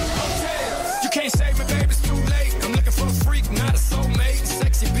beaches, hotels. You can't save me, baby, it's too late. I'm looking for a freak, not a soulmate.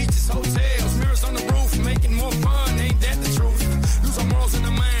 Sexy beaches, hotels, mirrors on the roof, making more fun. Ain't that the truth? Lose our morals and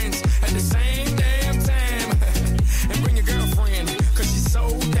our minds at the same damn time. And bring your girlfriend, cause she's so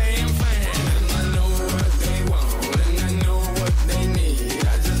damn fine. And I know what they want, and I know what they need.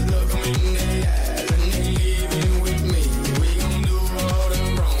 I just look them in their eyes, and they leaving with me. We gon' do all the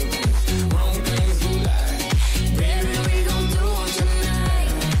wrong things you like. Baby, we gon' do them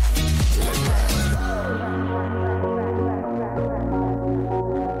tonight. Let's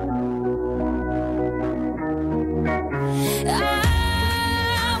I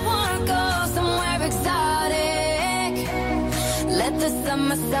wanna go somewhere exotic. Let the sun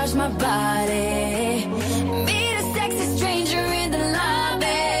massage my body. Meet a sexy stranger in the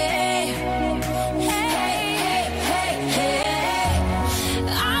lobby. Hey, hey, hey, hey.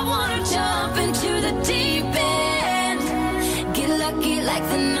 I wanna jump into the deep end. Get lucky like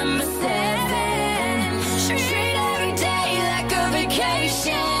the number 7. Treat every day like a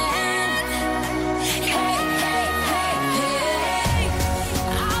vacation. Hey, hey, hey, hey.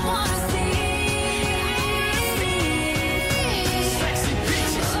 I wanna see Sexy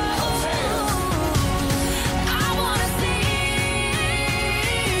beaches, hotels. I wanna see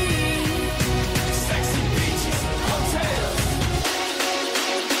Sexy beaches, hotels.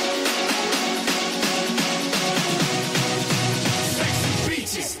 Sexy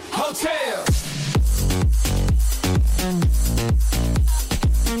beaches, hotels.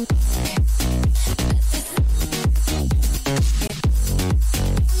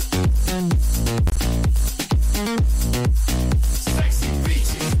 Sexy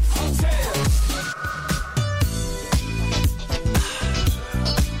beaches, hotels.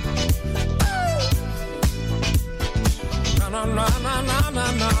 Na na na na na na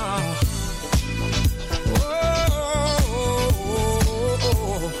na.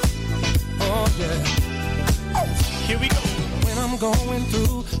 Oh yeah. Here we go. When I'm going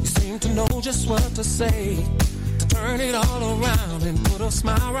through, you seem to know just what to say. To turn it all around and put a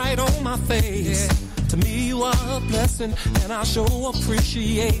smile right on my face. To me, you are a blessing, and I sure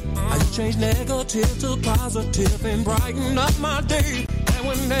appreciate how you change negative to positive and brighten up my day. And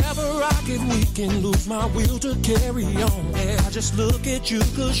whenever I get weak and lose my will to carry on, I just look at you,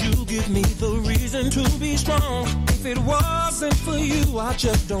 cause you give me the reason to be strong. If it wasn't for you, I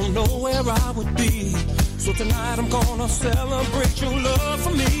just don't know where I would be. So tonight I'm gonna celebrate your love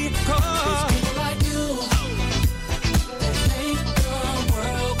for me. Cause it's people like you that make the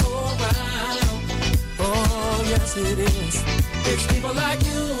world go round. Oh yes it is. It's people like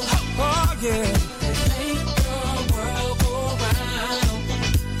you, oh yeah, that make the world go round.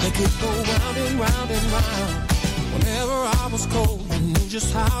 Make it go round and round and round. Whenever I was cold, you knew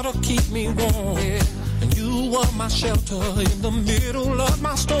just how to keep me warm. And you were my shelter in the middle of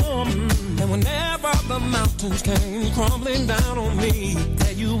my storm. And whenever the mountains came crumbling down on me,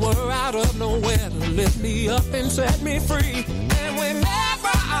 there you were out of nowhere to lift me up and set me free. And whenever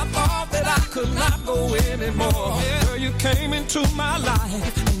I thought that I could not go anymore, girl, you came into my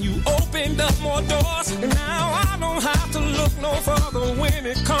life and you opened up more doors. And now I don't have to look no further when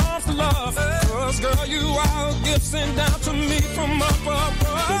it comes to love. Cause girl, you are a gift sent down to me from up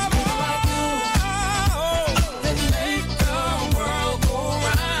above.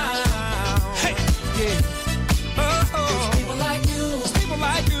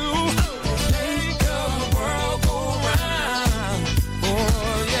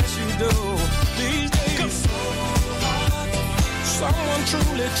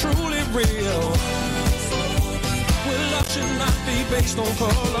 Truly, truly real. Well, love should not be based on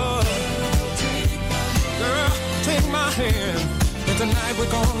color. Girl, take my hand, and tonight we're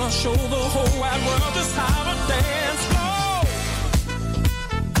gonna show the whole wide world just how to dance slow.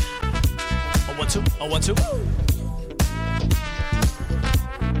 1, 2, 1, 2.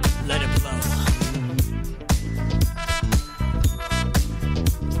 Let it blow.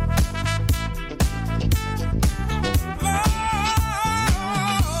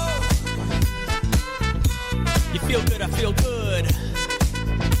 Feel good, I feel good.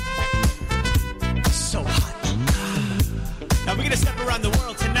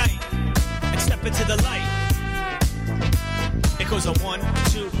 into the light. It goes on 1,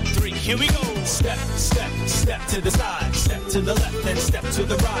 2, 3, here we go. Step, step, step to the side. Step to the left, then step to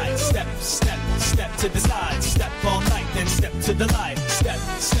the right. Step, step, step to the side. Step all night, then step to the light. Step,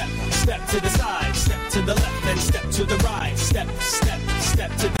 step, step to the side. Step to the left, then step to the right. Step, step,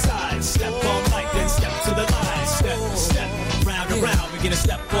 step to the side. Step all night, then step to the light. Step, step, round and round. We're gonna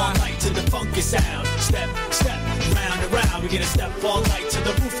step all night to the funky sound. Step, step, round and round. We're gonna step all night till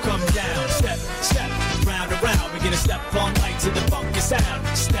the roof come down. Step, step, round and round. We're gonna step all night to the funky sound.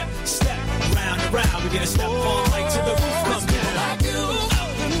 Step, step, round and round. We're gonna step all night till the roof come down.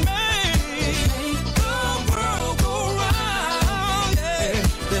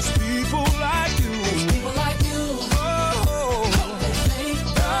 There's people like you. People like you. Oh, they make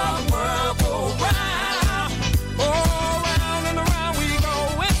the world go round. Oh, round and around we go.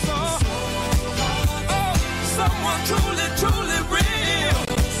 It's all. Oh, someone truly, truly real.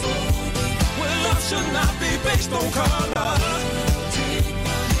 Well, love should not be based on color.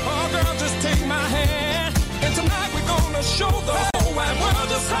 Oh, girl, just take my hand. And tonight we're gonna show the whole wide world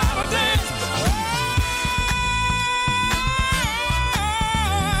just how to dance.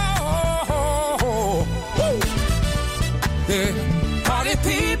 Yeah. Party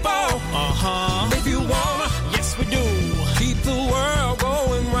people, if you wanna, yes we do. Keep the world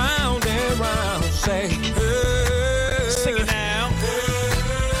going round and round. Say, hey, sing it now.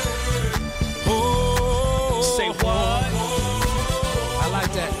 Oh, say what? I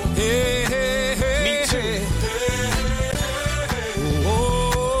like that. Hey, hey, hey. Me too.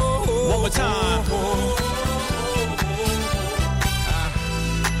 Oh, one more time.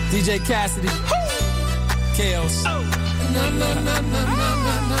 DJ Cassidy, Chaos. No, no, no, no, no,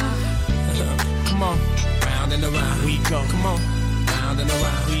 no, no. Come on, round and around we go. Come on, round and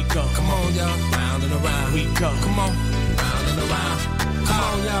around we go. Come on, y'all, round and around we go. Come on, round and around. Come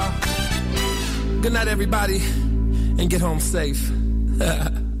on, y'all. Good night, everybody, and get home safe.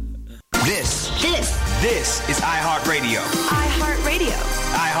 This is iHeartRadio. iHeartRadio.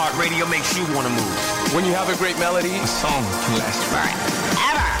 iHeartRadio makes you want to move. When you have a great melody, a song can last forever.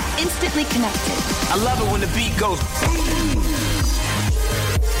 Instantly connected. I love it when the beat goes.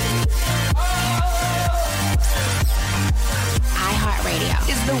 iHeartRadio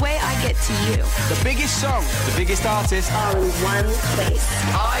is the way I get to you. The biggest song, the biggest artist, all in one place.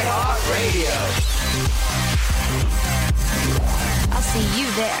 iHeartRadio. I'll see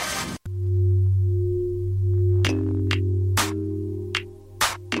you there.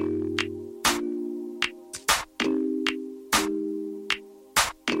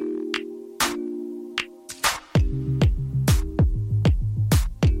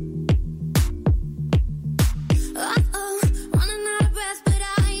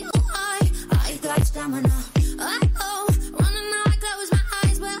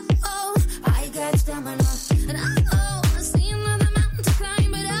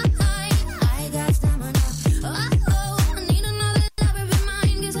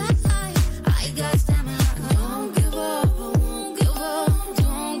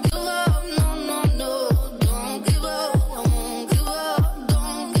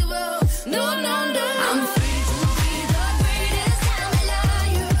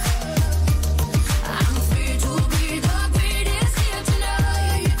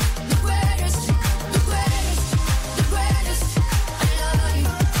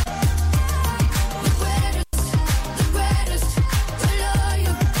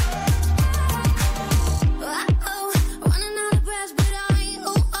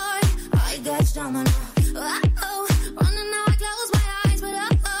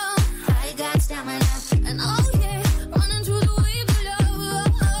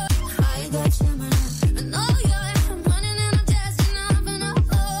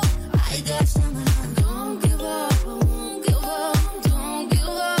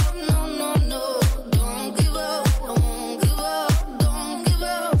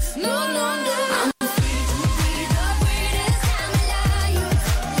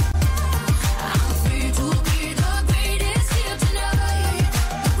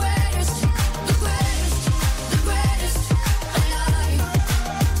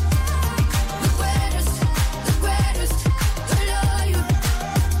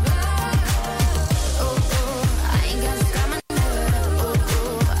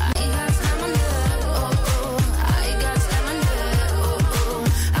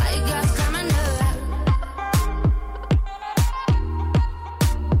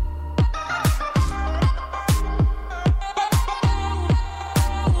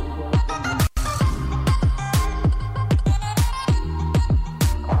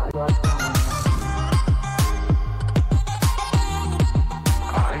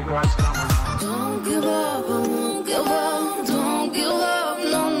 Don't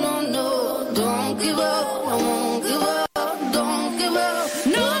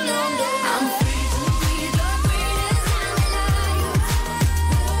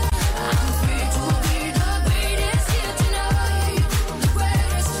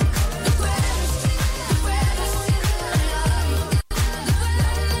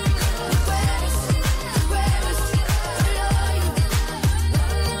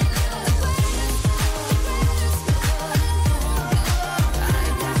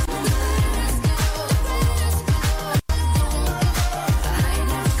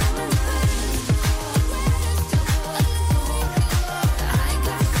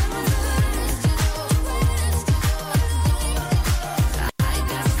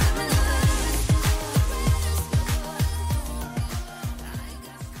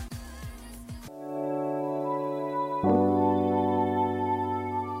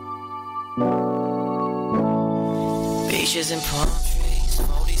Peaches and palm trees,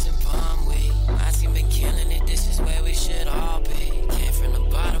 40s and palm weed. My team been killing it, this is where we should all be. Came from the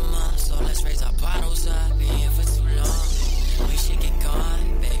bottom up, so let's raise our bottles up. Been here for too long, we should get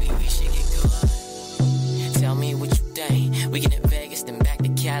gone, baby, we should get gone. Tell me what you think, we get in Vegas, then back to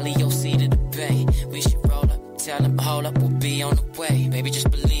Cali, you'll see to the Bay. We should roll up, tell them, hold up, we'll be on the way. Baby, just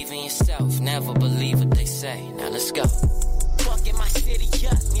believe in yourself, never believe what they say. Now let's go. Fucking my city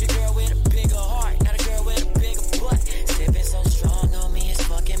up, need a girl with a bigger heart, not a girl with a bigger butt. Sipping so strong on me, it's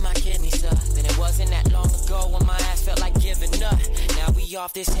fucking my kidneys up. Then it wasn't that long ago when my ass felt like giving up. Now we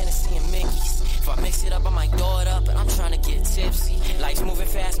off this Hennessy and Mickey's. If I mix it up, I might throw it up, but I'm trying to get tipsy. Life's moving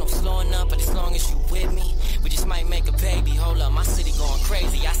fast, no slowing up, but as long as you with me, we just might make a baby. Hold up, my city going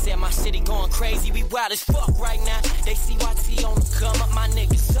crazy. I said my city going crazy. We wild as fuck right now. They CYT on the come up, my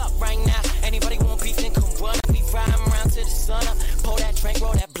niggas up right now. Anybody want beef, then come run up. We ride around to the sun up. Pour that drink,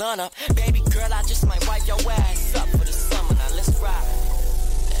 roll that blunt up. Baby girl, I just might wipe your ass up for the summer. Now let's ride.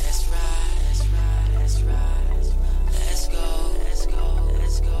 Let's ride, let's ride, let's ride. Let's go, let's go,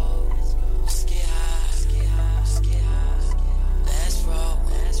 let's go. Let's get high, let's get high, let's get high. Let's roll,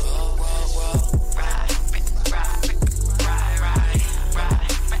 let's roll, roll, roll. Ride, ride, ride, ride, ride, ride, ride,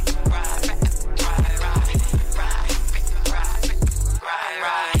 ride, ride.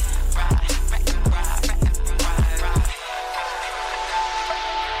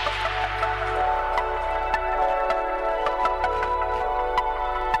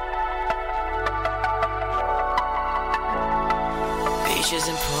 Peaches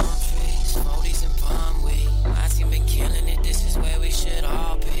and palm trees, 40s and palm weed. My team been killing it, this is where we should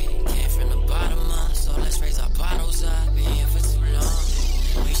all be. Came from the bottom up, so let's raise our bottles up. Been here for too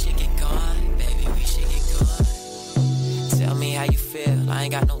long, we should get gone, baby, we should get gone. Tell me how you feel, I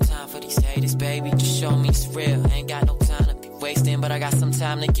ain't got no time for these haters, baby, just show me it's real. Ain't got no time to be wasting, but I got some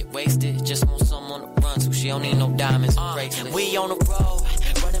time to get wasted. Just want someone to run to, she don't need no diamonds or bracelets. We on the road,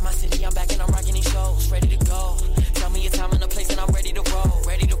 running my city, I'm back and I'm rocking these shows, ready to go. Tell me your time and the place and I'm ready to roll,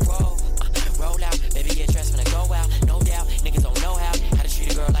 ready to roll. Roll out, baby, get dressed when I go out. No doubt, niggas don't know how to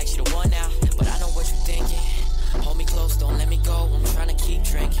treat a girl like she the one now. But I know what you thinking. Hold me close, don't let me go. I'm trying to keep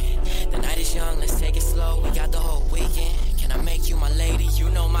drinking. The night is young, let's take it slow. We got the whole weekend. Can I make you my lady? You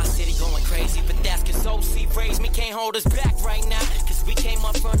know my city going crazy, but that's cause OC raised me. Can't hold us back right now, cause we came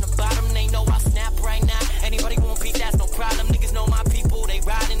up from the bottom. They know I snap right now. Anybody want beat, that's no problem. Niggas know my people, they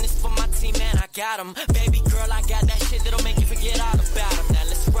riding this for my team, man, I got them. Baby girl, I got that shit that'll make you forget all about them. Now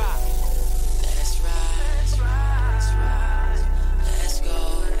let's ride. Let's ride, let's ride, let's ride. Let's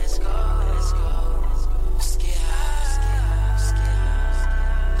go, let's go, let's go. Let's get high, let's get high.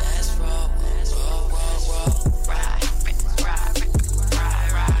 Let's roll, let's roll, roll, roll. Ride, ride, ride,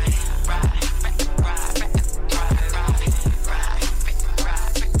 ride, ride, ride, ride,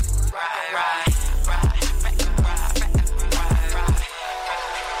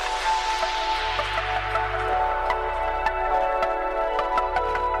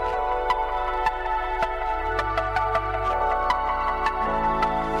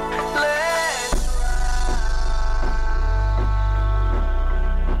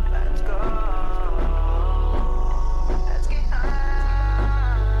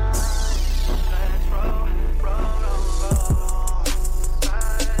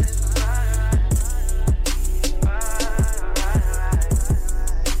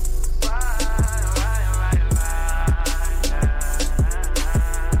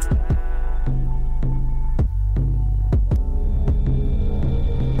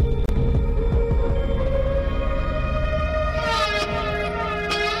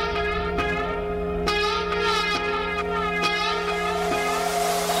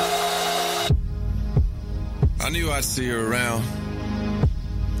 I'd see her around.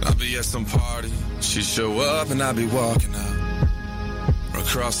 I'd be at some party, she'd show up and I'd be walking out. Or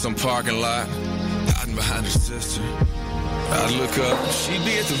across some parking lot, hiding behind her sister. I'd look up, she'd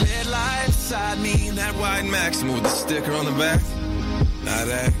be at the red light beside me in that white Maxima with the sticker on the back. I'd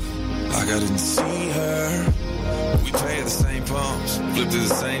act like I didn't see her. We'd pay at the same pumps, flip through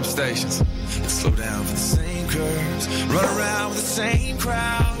the same stations, and slow down for the same curves, run around with the same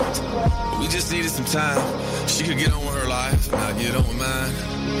crowd. We just needed some time. She could get on with her life, and I'd get on with mine.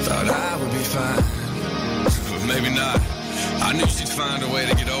 Thought I would be fine, but maybe not. I knew she'd find a way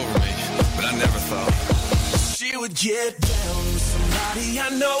to get over me, but I never thought she would get down with somebody I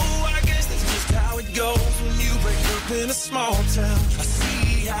know. I guess that's just how it goes when you break up in a small town. I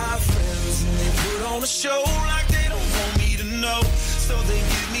see our friends and they put on a show like they don't want me to know, so they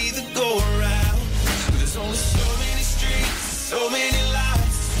give me the go around. There's only so many streets, so many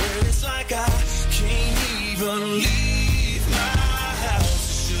lights, where it's like I can't even leave my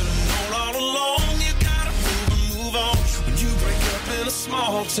house. Should've known all along, you gotta move and move on.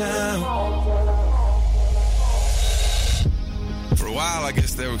 town. For a while, I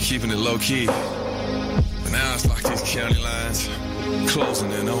guess they were keeping it low key. But now it's like these county lines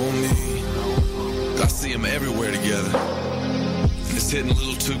closing in on me. I see them everywhere together. It's hitting a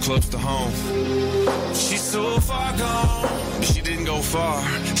little too close to home. She's so far gone, but she didn't go far.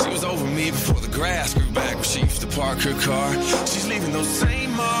 She was over me before the grass grew back where she used to park her car. She's leaving those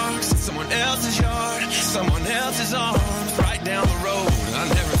same marks in someone else's yard, someone else's arms, right down the road. And I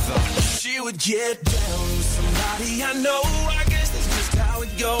never thought she would get down with somebody I know. I guess that's just how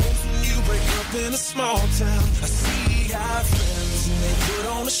it goes when you break up in a small town. I see our friends and they put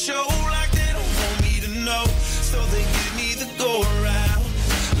on a show like they don't want me to know, so they give me the go around.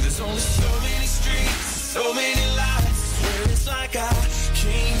 But there's only so many streets, so many lights, where it's like I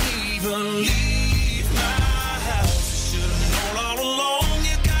can't even leave my house. Should've known all along,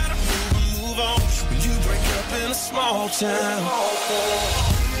 you gotta move on when you break up in a small town.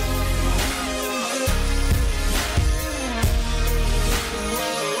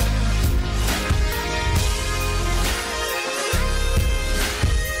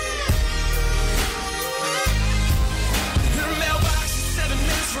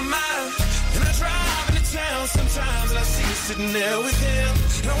 Sometimes and I see you sitting there with him,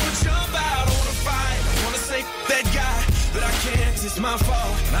 and I wanna jump out, I wanna fight, I wanna say that guy, but I can't, 'cause it's my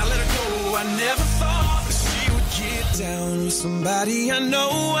fault, and I let her go. I never thought that she would get down with somebody I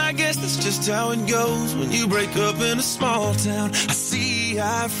know. I guess that's just how it goes when you break up in a small town. I see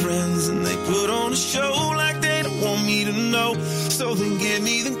our friends and they put on a show like they don't want me to know, so they give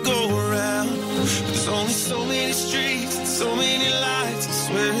me the go around. But there's only so many streets and so many lights, I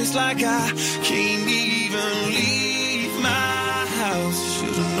swear it's like I can't even leave my house.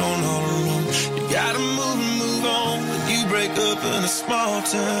 Should've known all along, you gotta move on when you break up in a small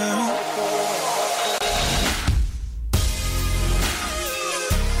town.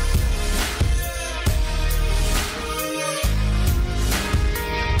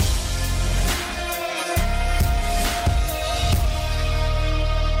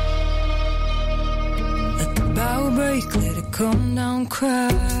 Let the bow break, let it come down,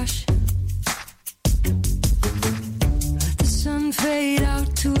 crash. Fade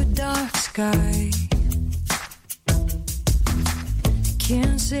out to a dark sky.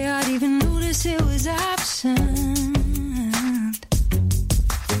 Can't say I'd even notice it was absent,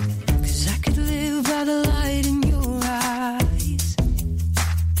 'cause I could live by the light in your eyes.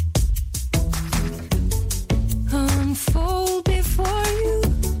 Unfold before you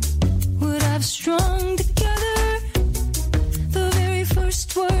what I've strung together, the very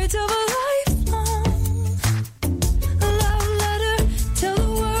first words of a life.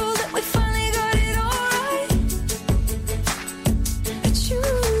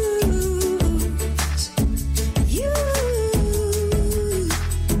 You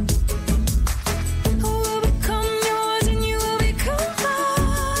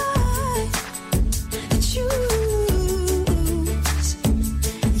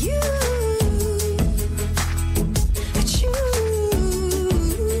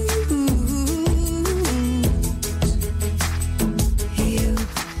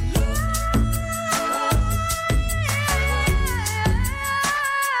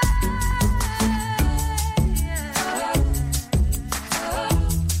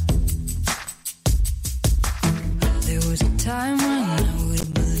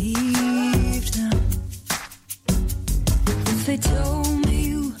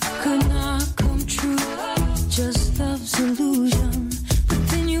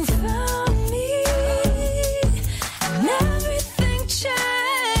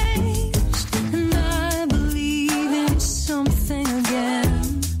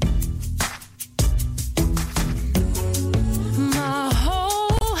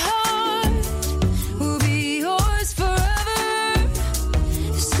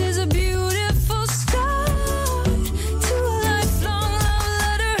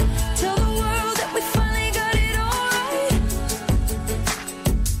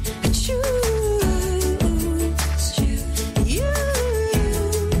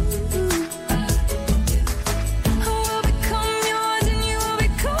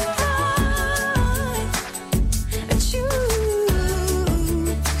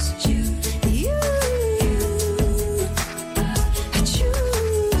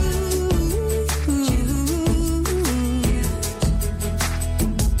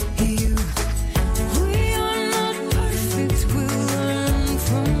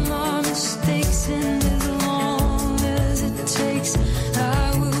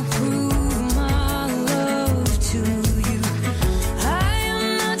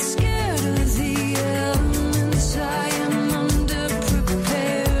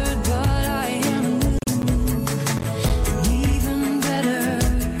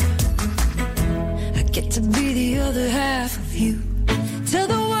You tell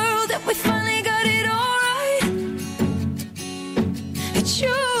the world that we finally got it all right. It's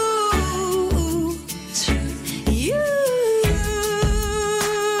you.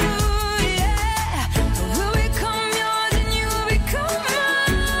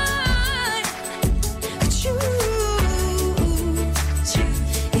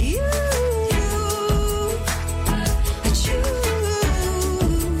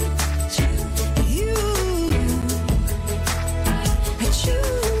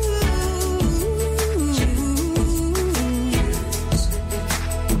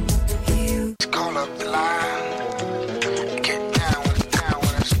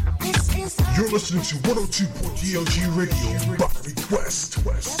 Listening to 102.DLG Radio by request.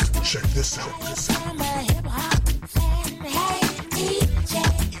 Check this out.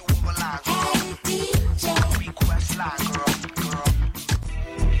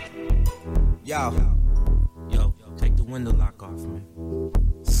 Yo, take the window lock off, man.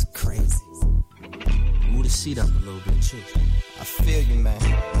 It's crazy. Move the seat up a little bit, too. I feel you, man.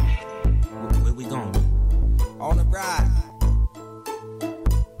 Where we going? On the ride.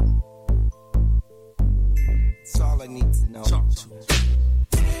 That's all I need to know.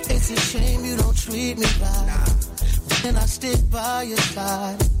 It's a shame you don't treat me right. When I stick by your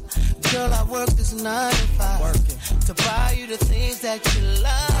side. Girl, I work this 9 to 5 to buy you the things that you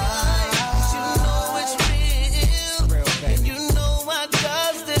like. You know it's real, and you know I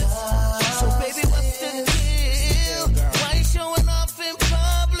does this. So baby, what's the deal? Why you showing off in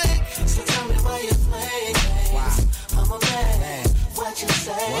public? So tell me why you're playing games. I'm a man. What you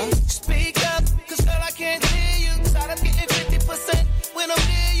say? Speak up, 'cause girl, I can't hear you. Tired of getting 50% when I'm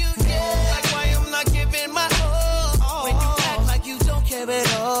near you. Yeah, like why I'm not giving my all when you act like you don't care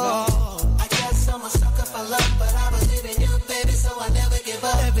at all. I guess I'm a sucker for love, but I believe in you, baby, so I never give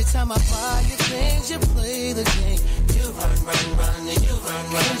up. Every time I buy you things, you play the game. You run, and you run.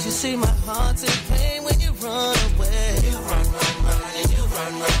 'Cause you see my heart's in pain when you run away. You run, and you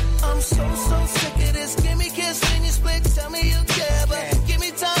run. I'm so sick of this. Give me kiss, then you split. Tell me you care, but give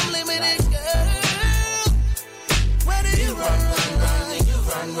me time limited, girl. Where do you run, and you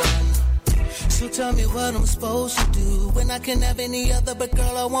run. So tell me what I'm supposed to do when I can have any other, but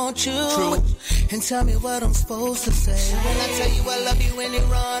girl, I want you. True. And tell me what I'm supposed to say when I tell you I love you when you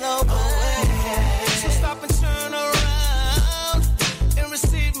run away. So stop and turn around and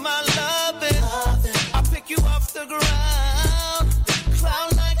receive my loving. I'll pick you off the ground.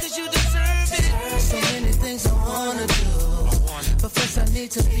 Cloud 9 'cause you deserve it. So many things I wanna do, but first I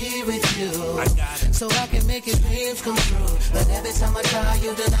need to be with you. So I can make your dreams come true. But every time I try,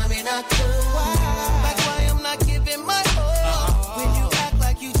 you deny me not true. Like why I'm not giving my all when you act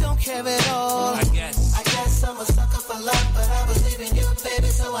like you don't care at all. I guess I'm a sucker for love, but I believe in you, baby,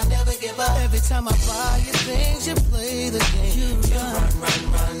 so I never give up. Every time I buy you things, you play the game. You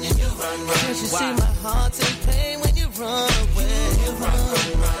run, and you run. Can't you see my heart's in pain when you run away? You run,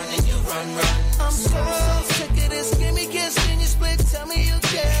 and you run. I'm so sick of this. Give me kiss, then you split. Tell me you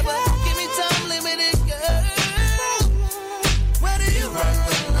care, but give me time limited, girl. Where do you run?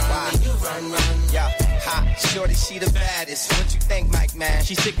 You run. Yeah, hot, shorty, she the baddest. What you think, Mike, man?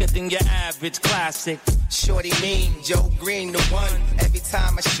 She's sicker than your average classic. Shorty mean, Joe Green the one. Every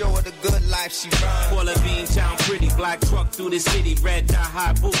time I show her the good life, she run. Call her Beantown pretty, black truck through the city, red dye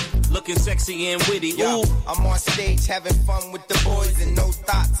high boot, looking sexy and witty. Yo, ooh, I'm on stage having fun with the boys and no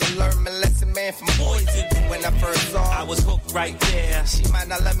thoughts and learn my lesson, man, from poison. When I first saw her, I was hooked right there. She might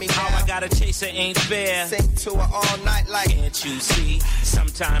not let me down. How I gotta chase her ain't fair. Sing to her all night like, can't you see?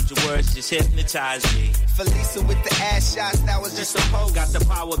 Sometimes your words just hypnotize me. Felisa with the ass shots, that was just a pose. Got the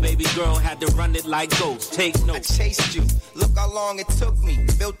power, baby girl, had to run it like ghosts. Take notes. I chased you, look how long it took me.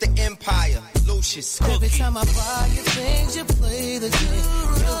 Built the empire, Lucius Cookie. Every time I buy you things, you play the game.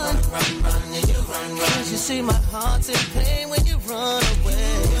 You run, and you run. Can't you see my heart's in pain when you run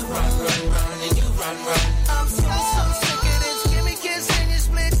away? You run, and you run. I'm so sick of this. Give me kiss and you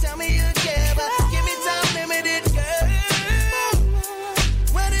split. Tell me you care, but give me time limited, girl.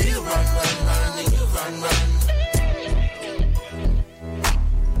 Where do you run, and you run.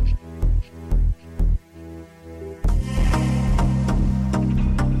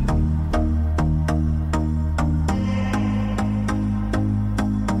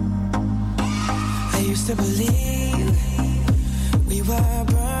 Used to believe we were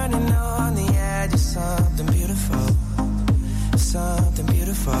burning on the edge of something beautiful,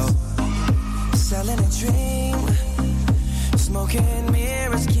 selling a dream, smoking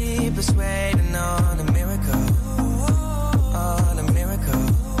mirrors keep us waiting on a miracle,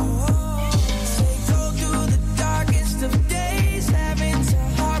 Take go through the darkest of days, having to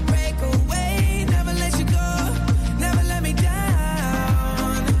heartbreak away, never let you go, never let me down.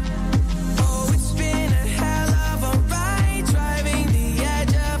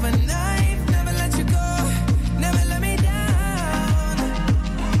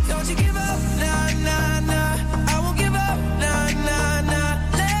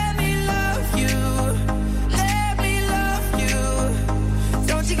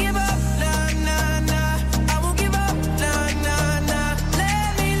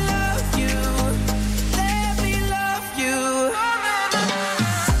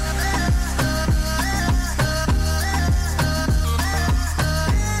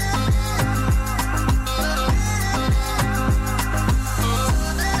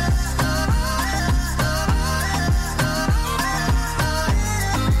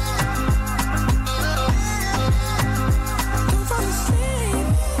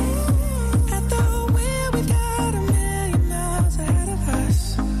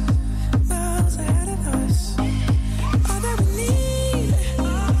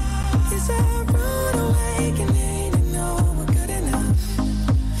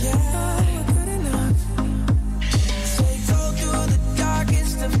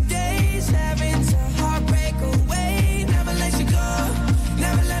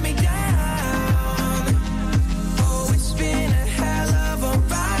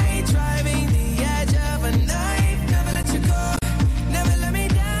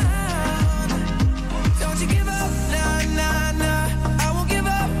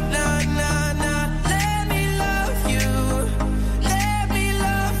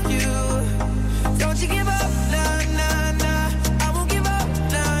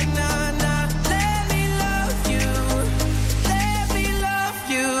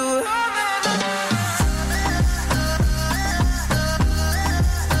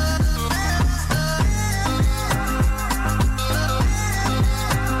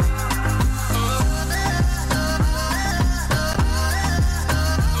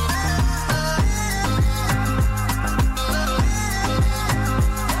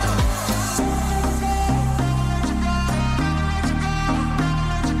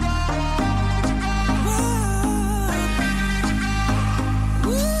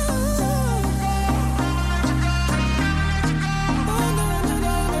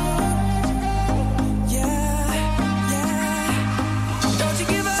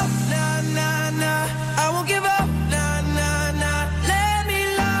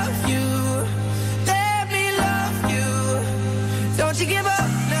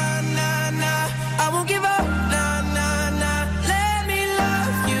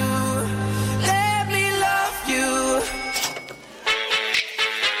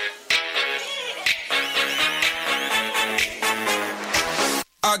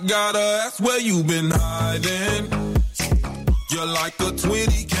 where you've been hiding. You're like a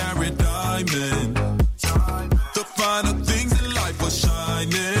 20-carat diamond. The finer things in life are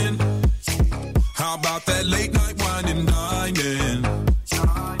shining. How about that late night wine and dining?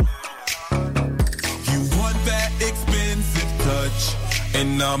 You want that expensive touch,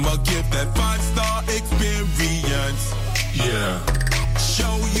 and I'ma give that 5-star experience. Yeah.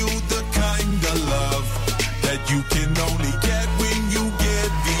 Show you the kind of love that you can only get when you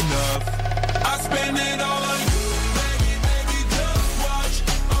give enough. I spend it all on you, baby, baby, just watch.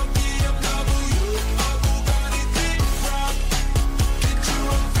 A BMW, a Bugatti thick rock. Get you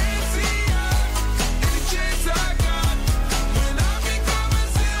a fancy yacht, any chance I got. When I become a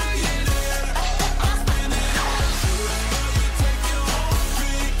zillionaire, I spend it all on you. Girl, you take your own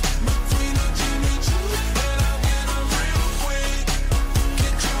pick between a Jimmy Choo, and I'll get them real quick.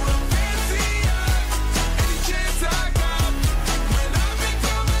 Get you a fancy yacht, any chance I got. When I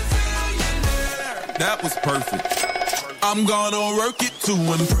become a zillionaire. That was perfect. I'm gonna work it to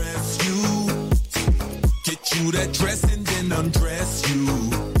impress you. Get you that dress and then undress you.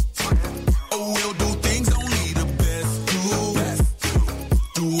 Oh, we'll do things only the best do.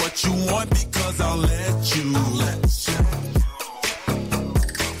 Do what you want because I'll let you.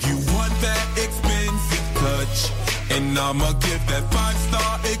 You want that expensive touch, and I'ma give that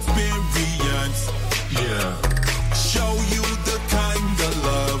 5-star experience. Yeah. Show you the kind of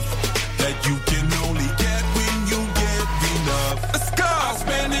love that you can only get when you get enough. Let's go! I'll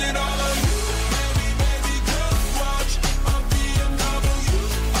spend it all on you, baby, baby, just watch. A BMW,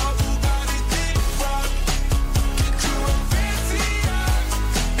 a Bugatti thick rock. Get you a fancy yacht,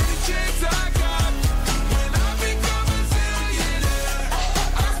 any chance I got. When I become a zillionaire,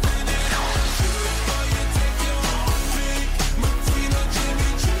 I spend it all on you. Or you take your own pick between a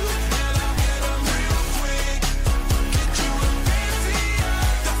Jimmy Choo, and I'll get them real quick. Get you a fancy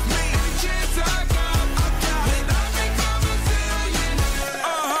yacht, that's me, any chance I got. When I become a zillionaire.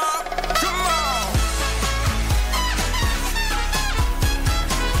 Come on.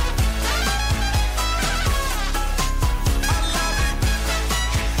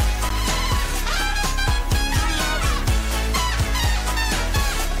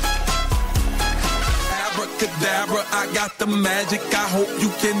 Abracadabra, I got the magic. I hope you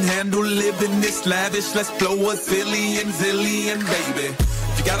can handle living this lavish. Let's blow a zillion, baby.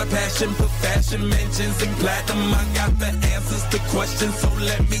 If you got a passion for fashion, mentions and platinum, I got the answers to questions. So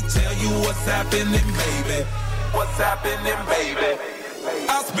let me tell you what's happening, baby. What's happening, baby?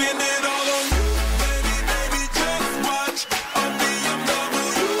 I'll spend it all on you, baby, baby, just watch. A BMW,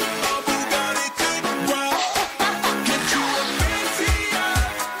 a Bugatti thick rock. Get you a fancy yacht,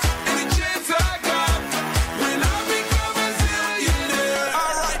 any chance I got. When I become a zillionaire,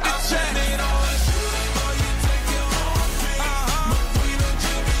 I'll write the check. It all on you, or you take your own pick. McQueen or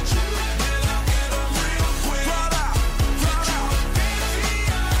Jimmy Choo, and I'll get them real quick. Get you a fancy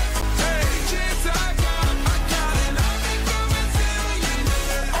yacht, any chance I got. And I become a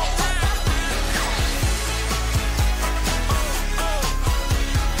zillionaire.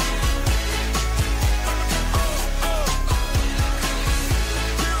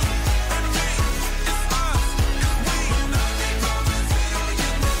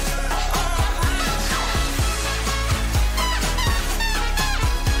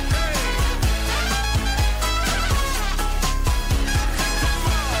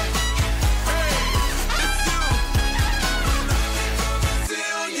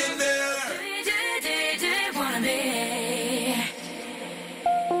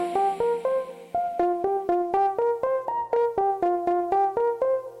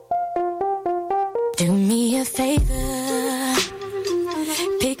 Do me a favor,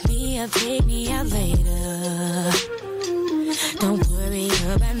 pick me up, take me out later. Don't worry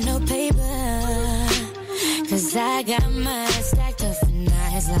about no paper, 'cause I got mine stacked up for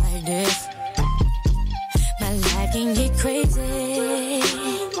nights like this. My life can get crazy,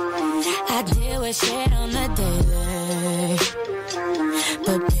 I deal with shit on the daily.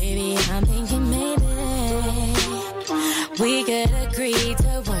 But baby, I'm thinking maybe we could agree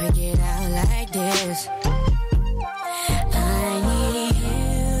to work it out like this. I need you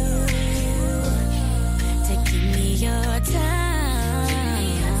to give me your time.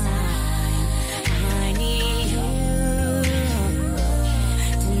 I need you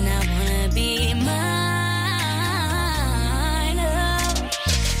to not wanna be mine. Oh.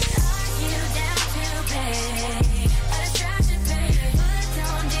 Are you down to play? A distraction, baby, but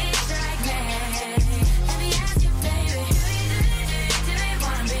don't distract me. Let me ask you, baby, do you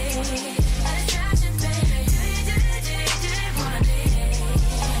wanna be a distraction, baby?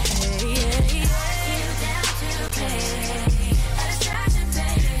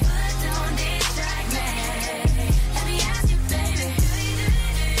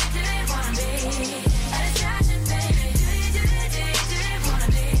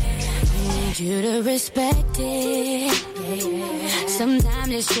 should've respected.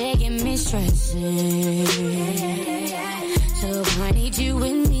 Sometimes it's shaking me, stressing. So I need you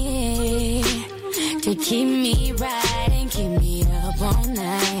with me to keep me right and keep me up all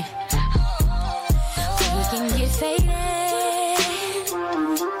night. We can get faded.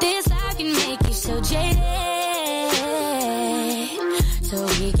 This I can make you so jaded. So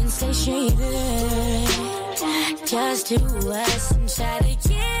we can stay shaded. Just to us and try to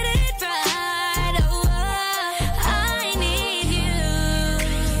get it right. Oh, I need you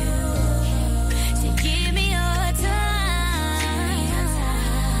to give me your time.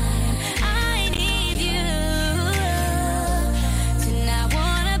 I need you to not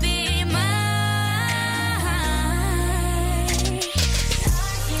wanna be mine.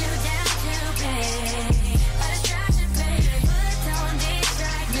 You down to pay. Attraction, baby, but don't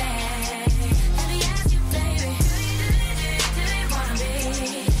distract me. Let me ask you, baby.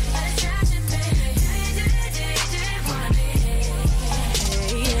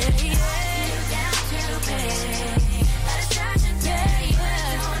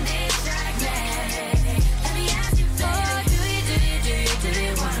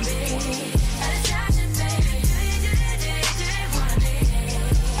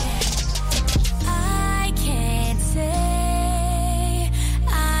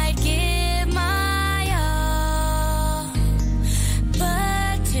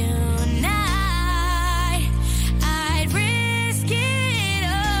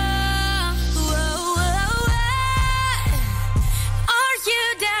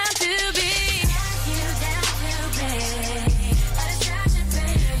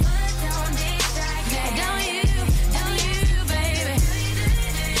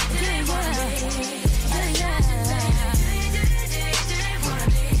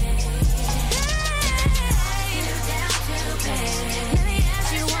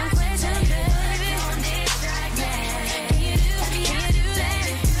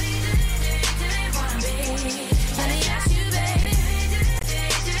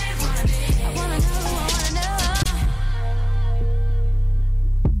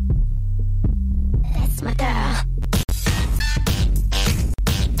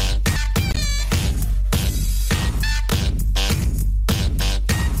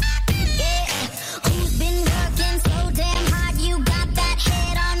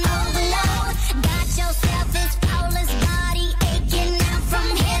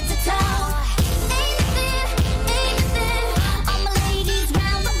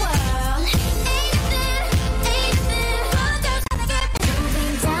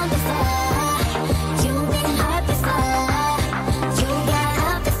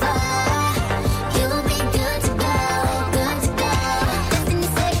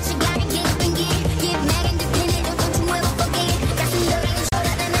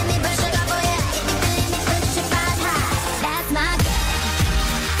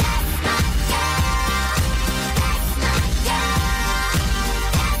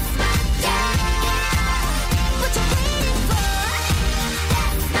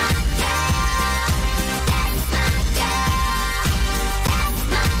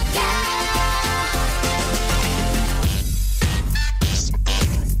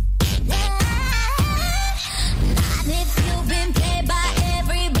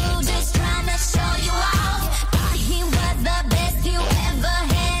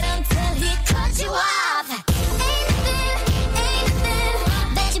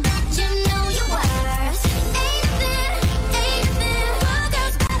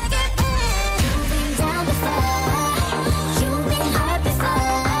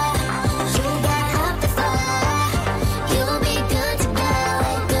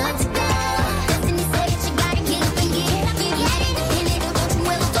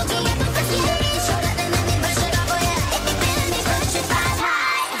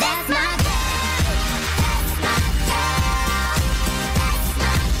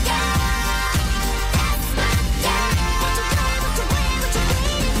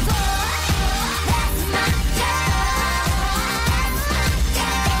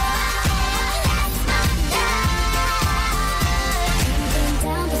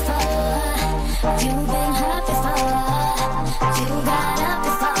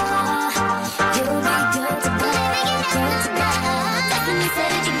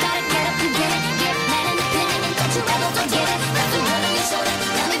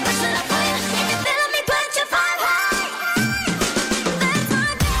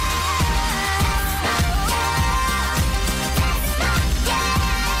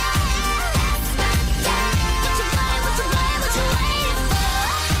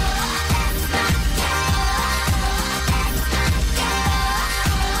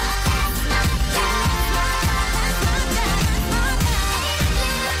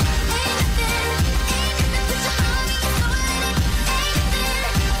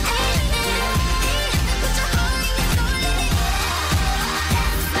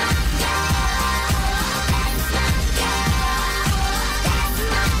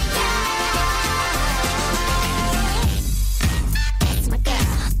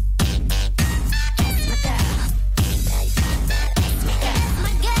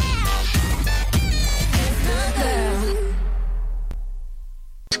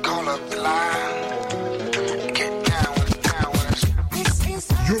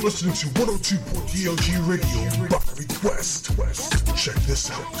 You're listening to 102.DLG Radio by request. Check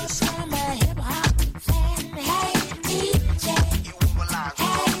this out.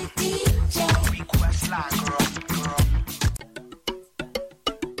 Request line, girl.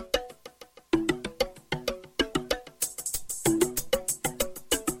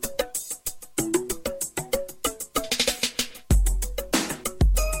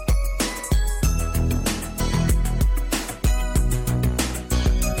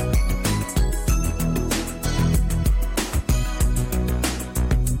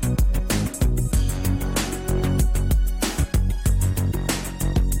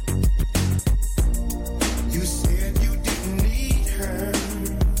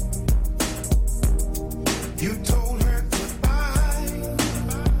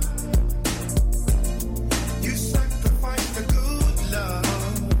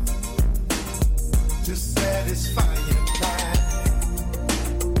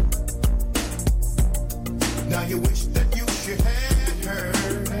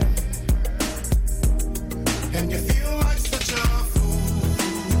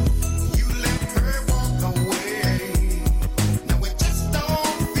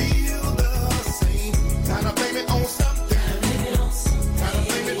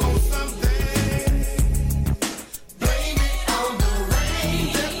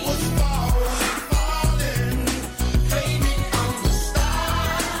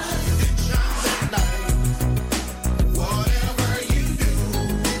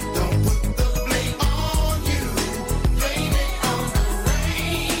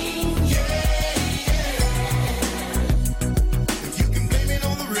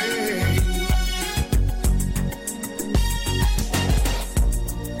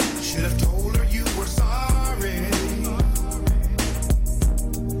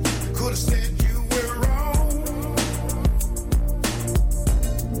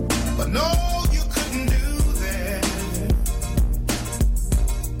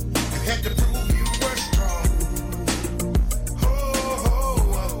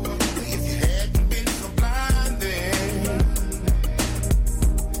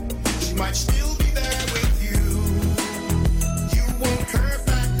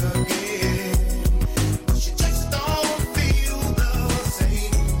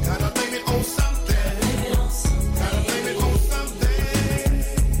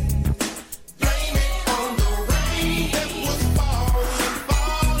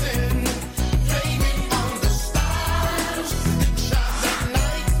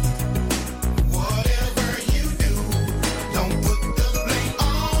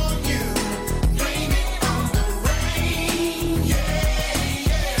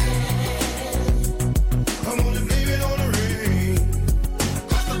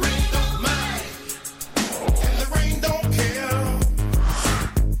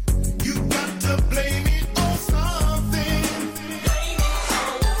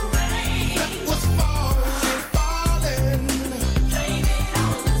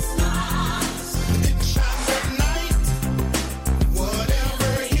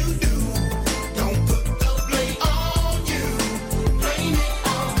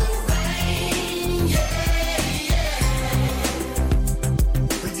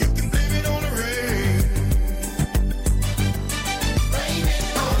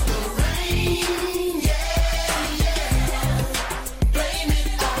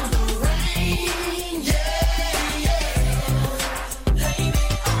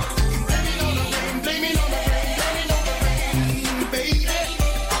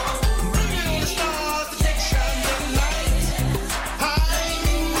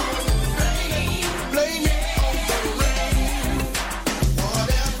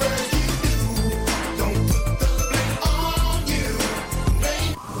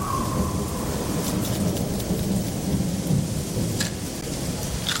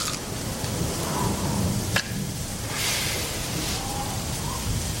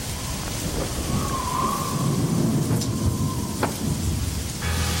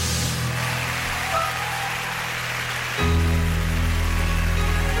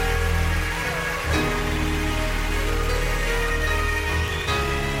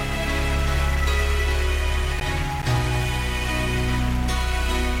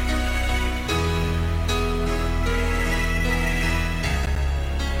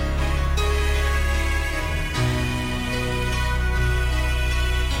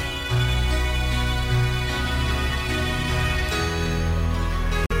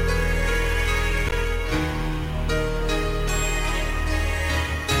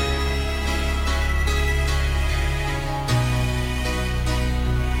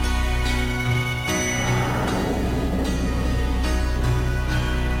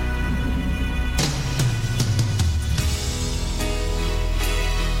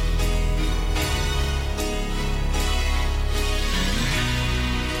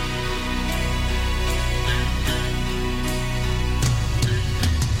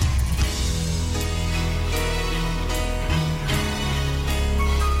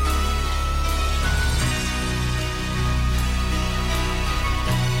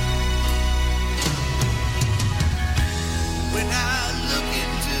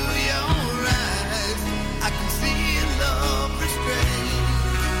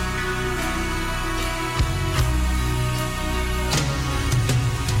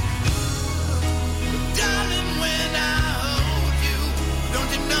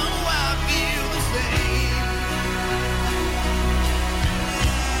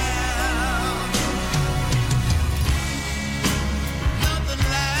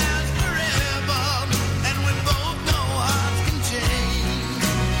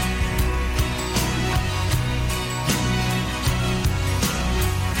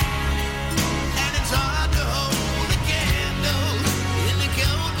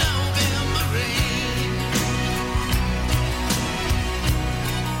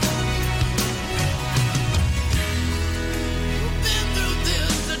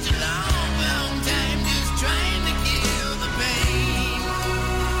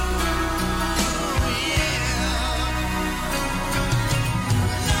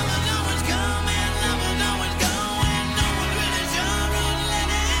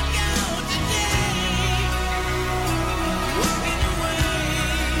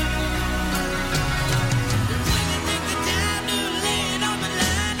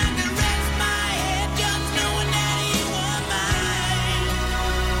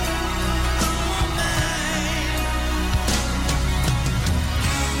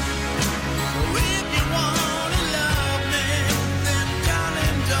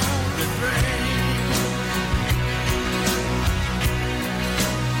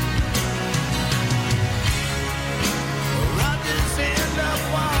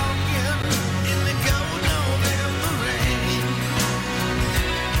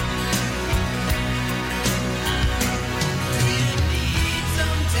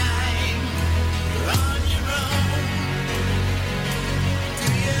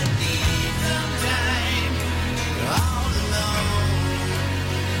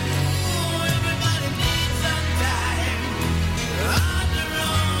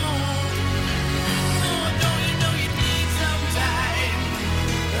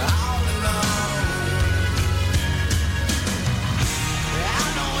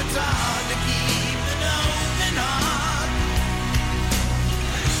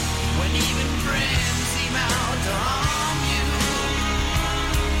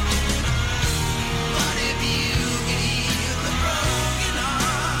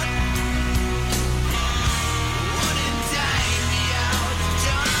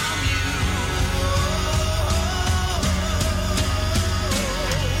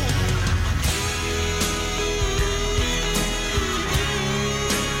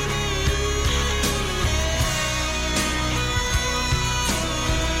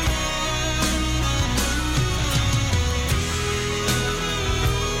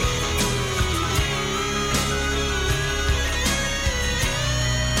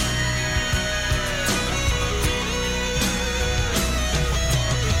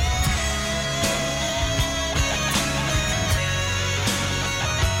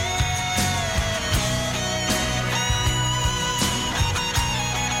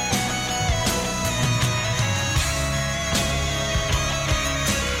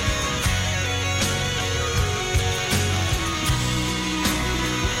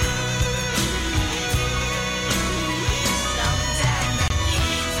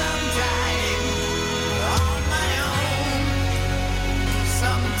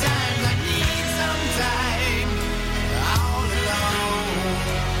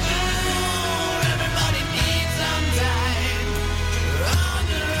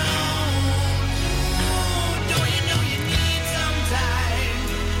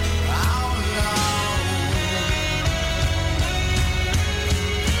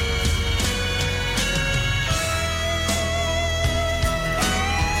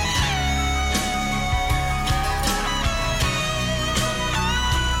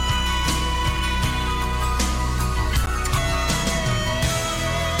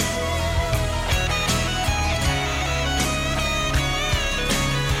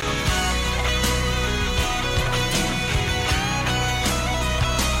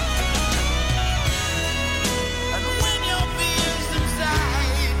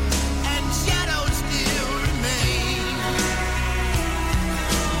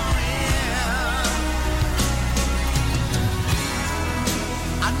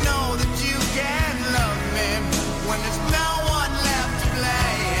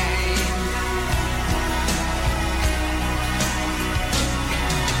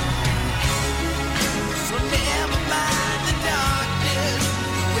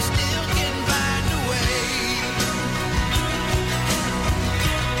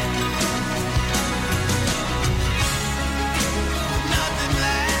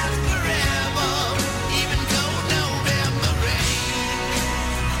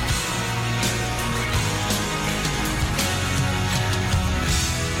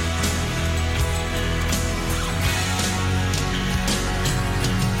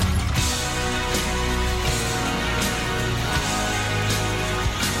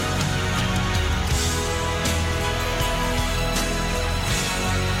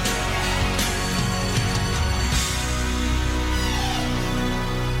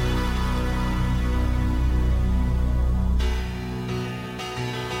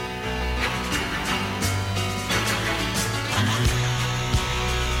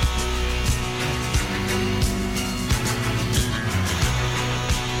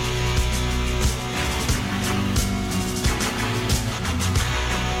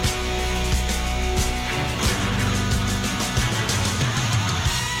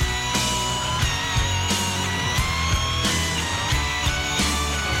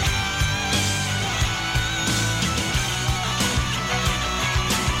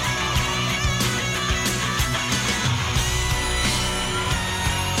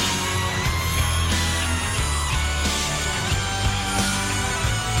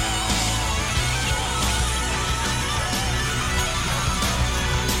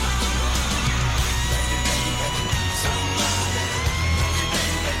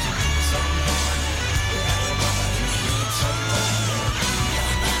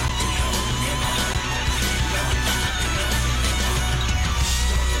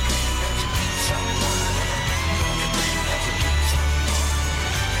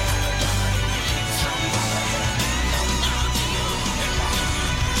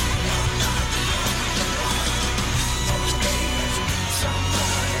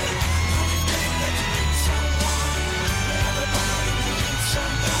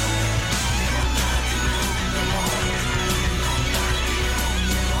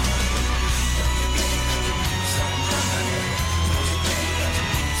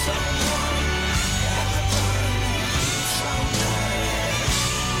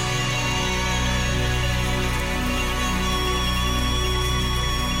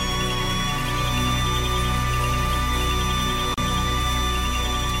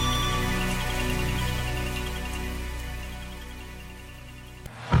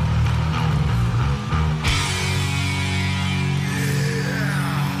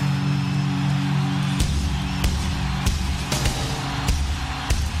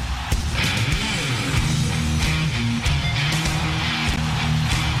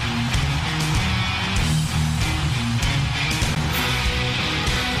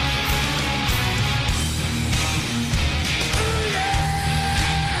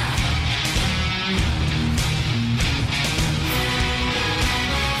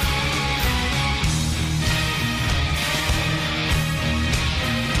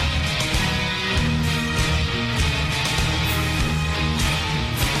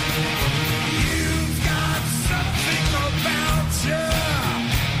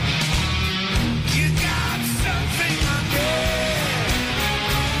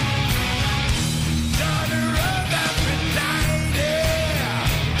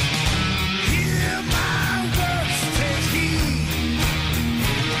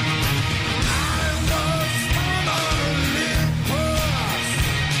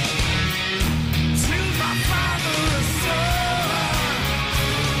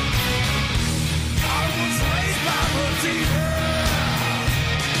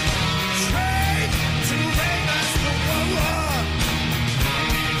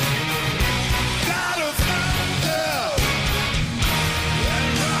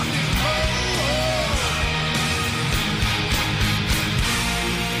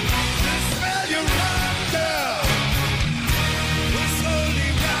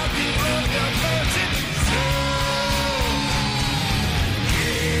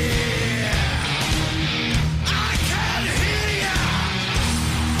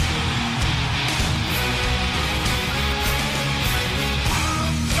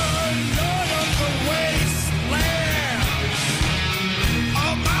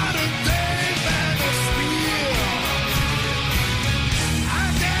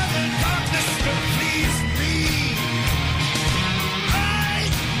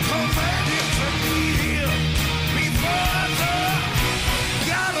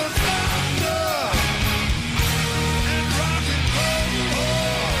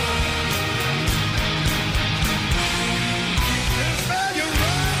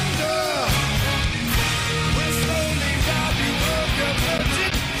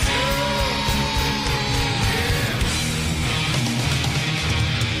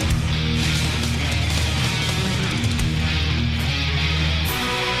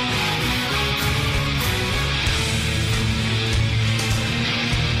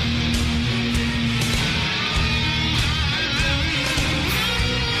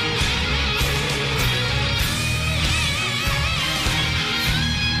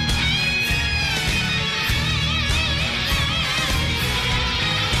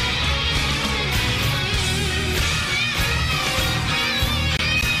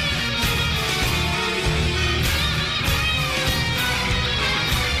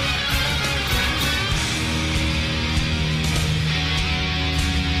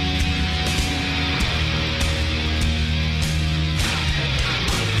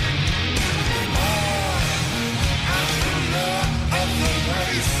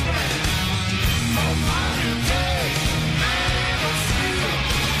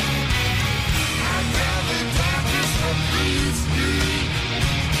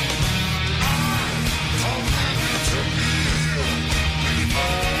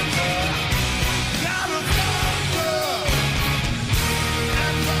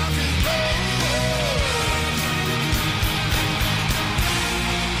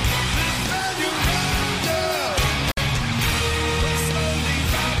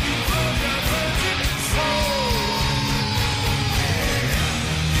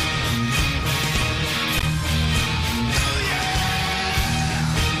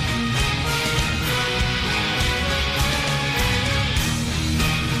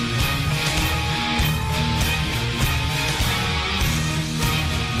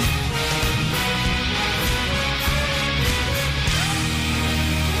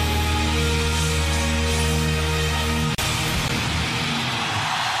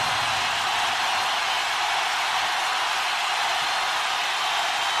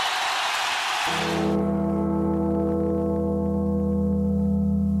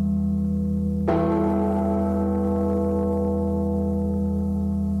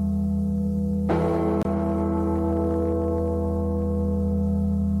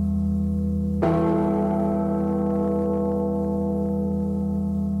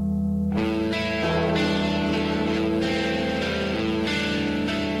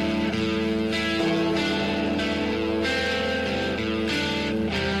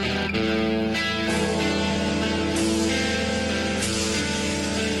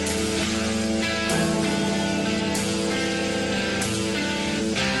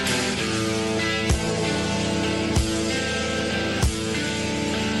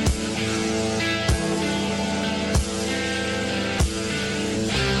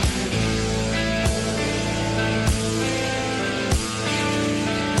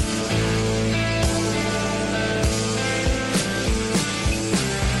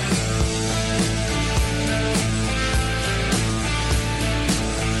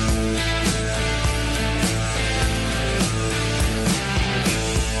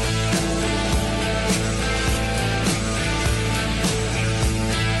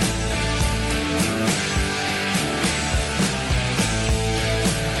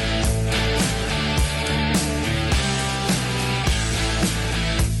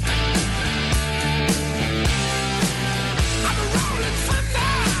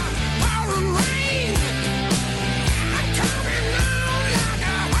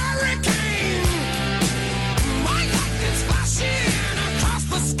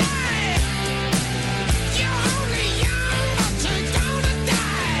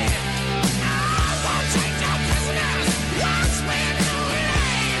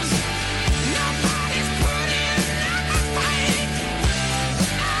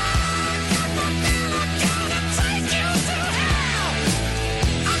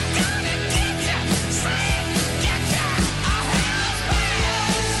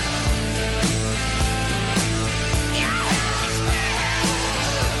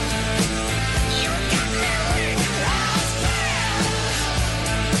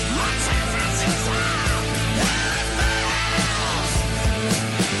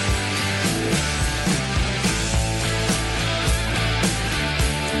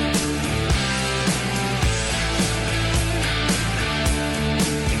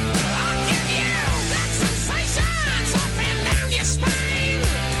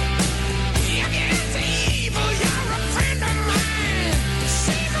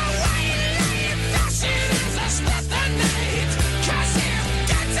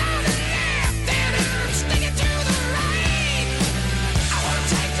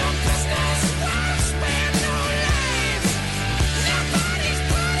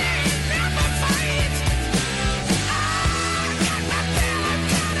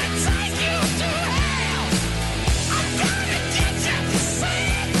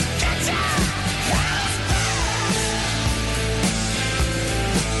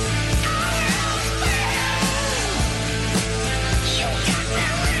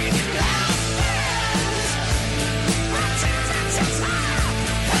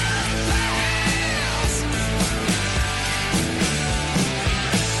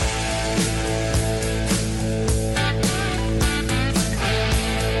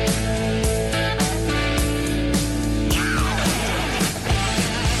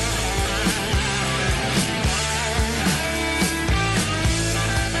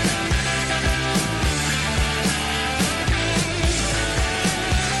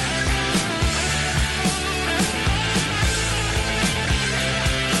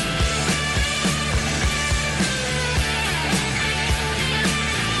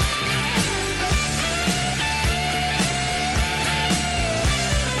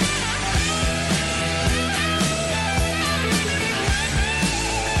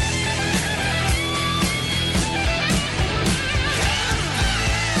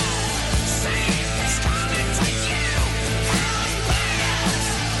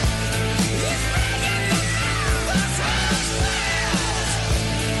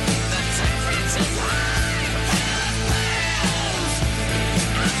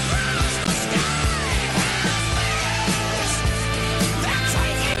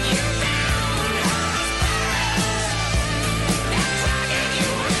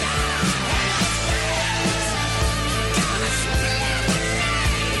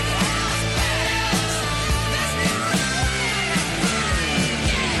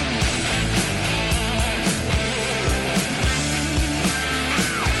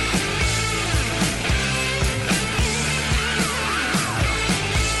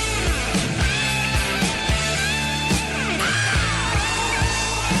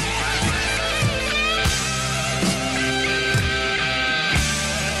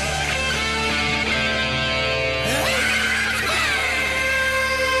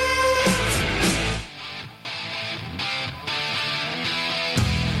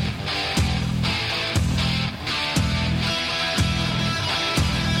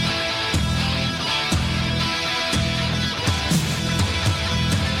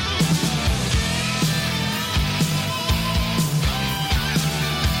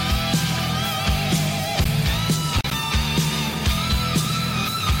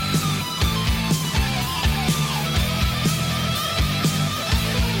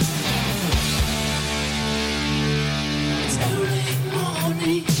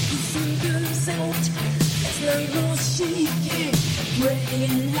 shaking,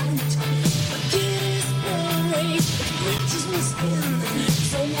 breaking out. Forget his parade, it reaches my skin.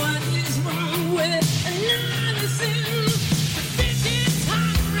 So what is wrong with another sin? The bitch is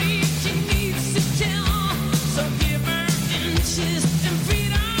hungry, she needs to tell. So give her inches and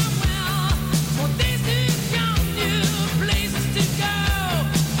feed her well. For this is young, new places to go.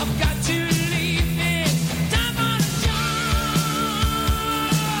 I've got to leave it, time on a job.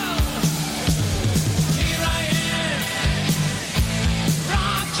 Here I am,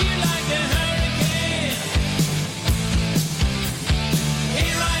 rock you like a hurricane.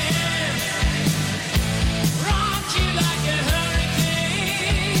 Here I am, rock you like a hurricane.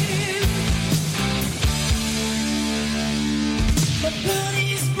 The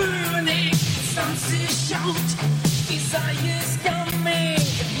body's burning, starts to shout. Desire's coming,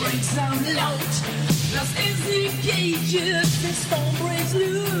 it breaks out loud. Lost is the cages, this storm breaks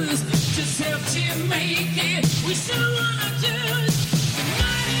loose. Just have to make it, we still wanna choose. The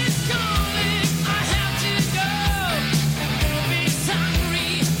night is calling, I have to go. The girl is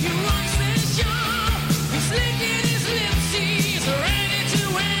hungry, he runs the show. He's licking his lips, he's ready to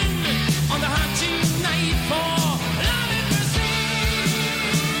win. On the hunt tonight for love and mercy.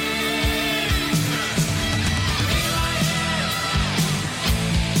 Here I am,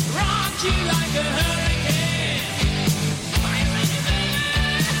 rock you like a hurricane. Are you ready, baby?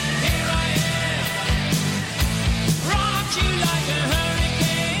 Here I am, rock you like a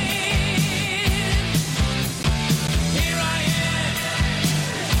hurricane. Here I am,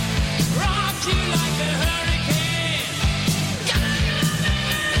 rock you like a hurricane.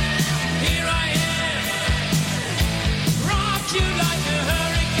 Here I am, rock you like a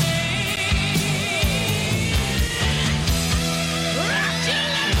hurricane. Rock you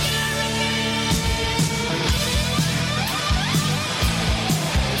like a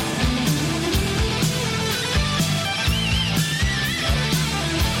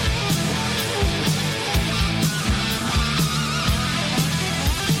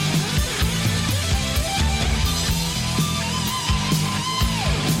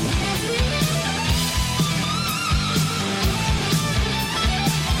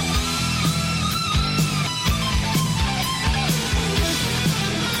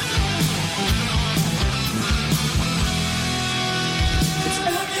It's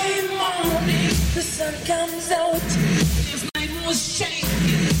early morning, the sun comes out. This night was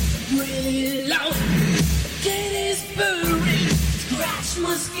shaking, really loud. Get is burning, scratch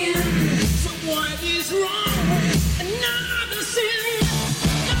my skin. So what is wrong with another sin?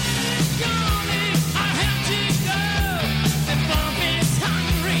 Night is calling, I have to go. The bomb is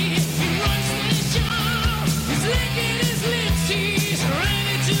hungry, he runs the show. He's licking his lips, he's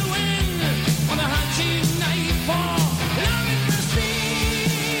ready to win. On the hunt tonight for love and mercy.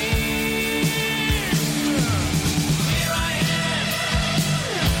 Here I am,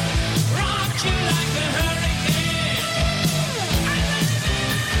 rock you like a hurricane.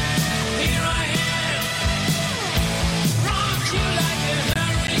 Here I am, rock you like a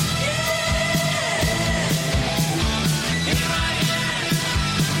hurricane. Here I am,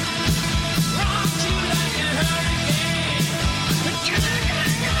 rock you like a hurricane. Here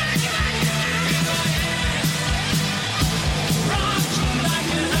I am, rock you like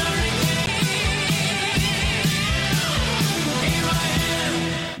a hurricane. Here I am.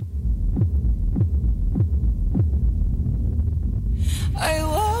 I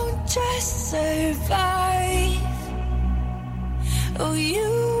won't just survive. Oh, you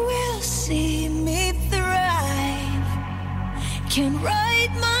will see me thrive. Can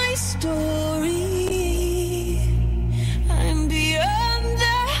write my story. I'm beyond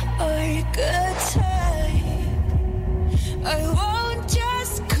the archetype. I won't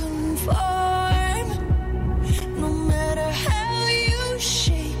just conform. No matter how you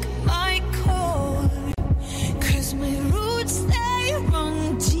shake my core. 'Cause my roots, they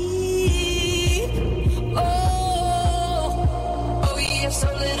run deep. Oh, yes, so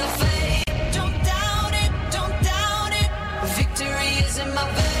little faith. Don't doubt it, don't doubt it. Victory is in my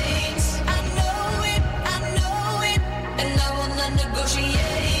veins. I know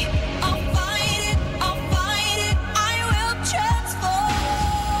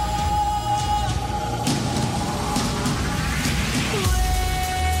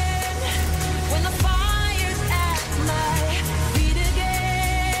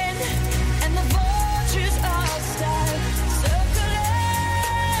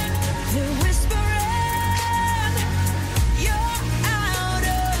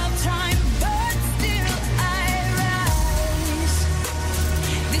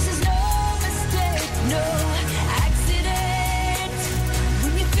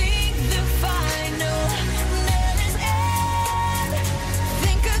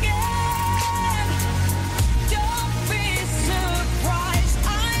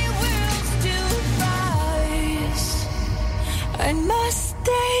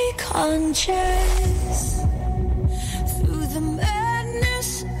hunches through the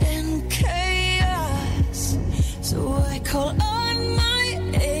madness and chaos. So I call on my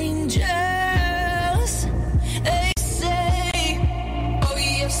angels. They say, oh,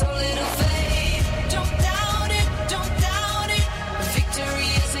 you have so little faith. Don't doubt it, don't doubt it. Victory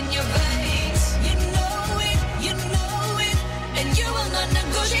is in your veins. You know it, and you will not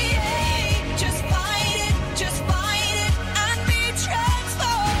negotiate. Just fight it, and be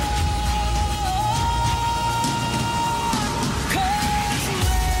transformed. 'Cause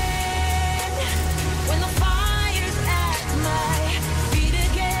when the fire's at my feet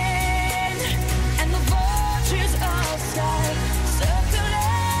again, and the vultures outside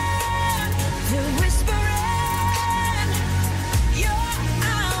circling, they're whispering, you're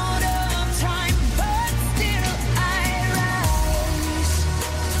out of time, but still I rise.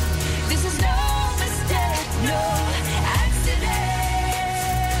 This is no mistake, no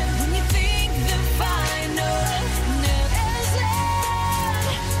accident. When you think the final never's end,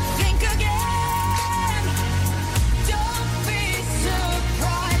 think again. Don't be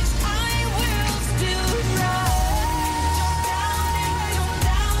surprised, I will still rise. Don't doubt it,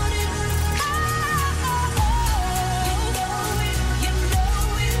 you know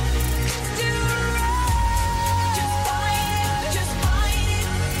it, still rise. Just fight it.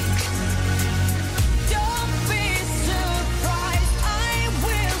 Don't be surprised, I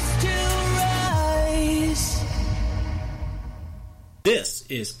will still rise. This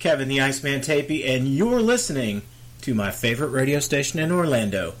is Kevin the Iceman Tapey, and you're listening to my favorite radio station in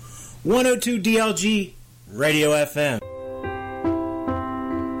Orlando, 102 DLG Radio FM.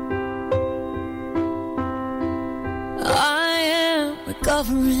 I am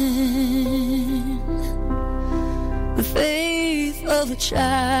recovering the faith of a child.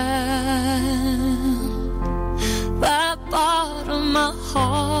 That part of my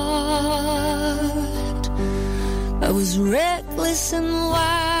heart I was reckless and wild.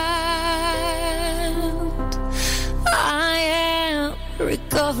 I am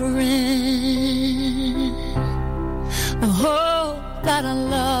recovering the hope that I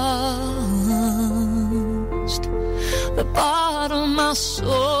lost, the part of my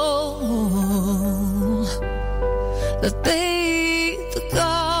soul that paid the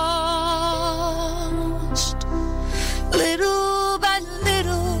cost. Little by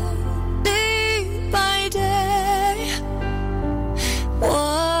little, day by day,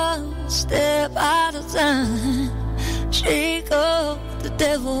 one step at a time, shake off the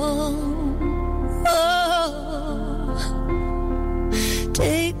devil. Oh,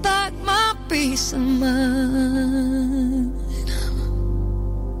 take back my peace of mind.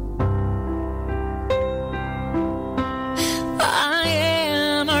 I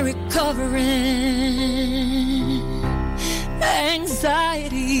am a recovering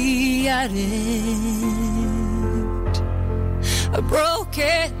anxiety addict, a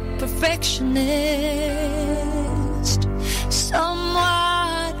broken perfectionist,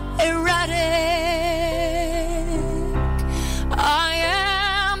 somewhat erratic. I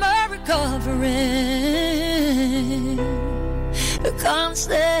am a recovering, a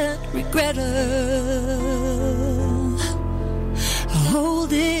constant regretter.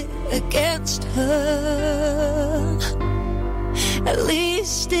 Hold it against her, at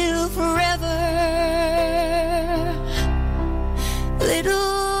least still forever.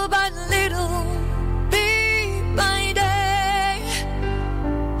 Little by little, day by day,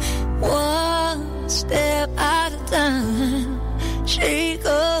 one step at a time, shake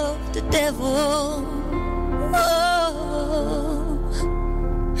off the devil. Oh,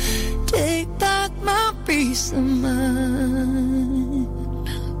 take back my peace of mind.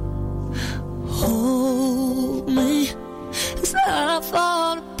 Hold me as I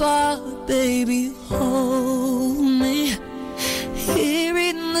fall apart, baby, hold me. Here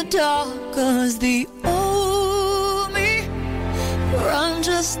in the dark, 'cause the old me run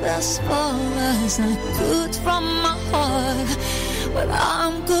just as far as I could from my heart. But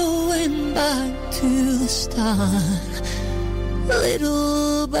I'm going back to the start,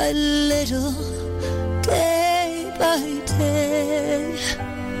 little by little, day by day,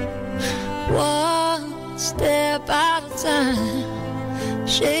 one step at a time,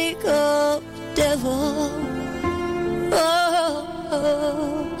 shake up the devil.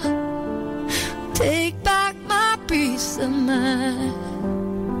 Oh, take back my peace of mind.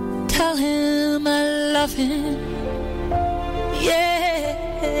 Tell him I love him.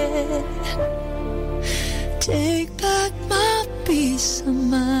 Yeah, take back my peace of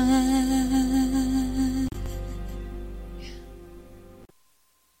mind.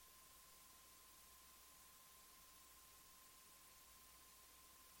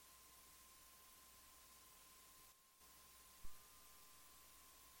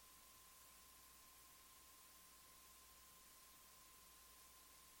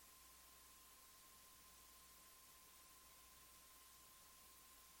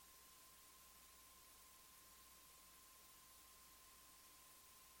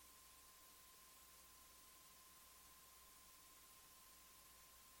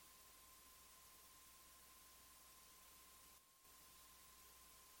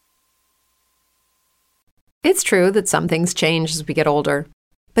 It's true that some things change as we get older.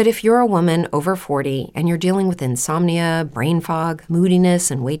 But if you're a woman over 40 and you're dealing with insomnia, brain fog,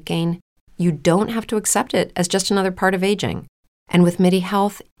 moodiness, and weight gain, you don't have to accept it as just another part of aging. And with MIDI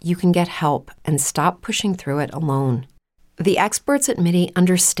Health, you can get help and stop pushing through it alone. The experts at MIDI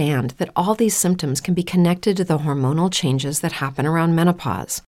understand that all these symptoms can be connected to the hormonal changes that happen around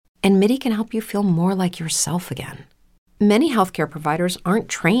menopause, and MIDI can help you feel more like yourself again. Many healthcare providers aren't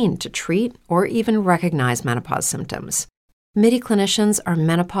trained to treat or even recognize menopause symptoms. MIDI clinicians are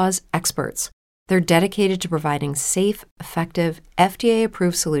menopause experts. They're dedicated to providing safe, effective,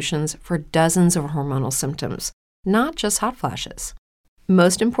 FDA-approved solutions for dozens of hormonal symptoms, not just hot flashes.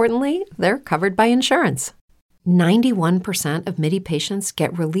 Most importantly, they're covered by insurance. 91% of MIDI patients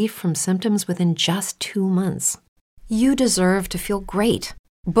get relief from symptoms within just 2 months. You deserve to feel great.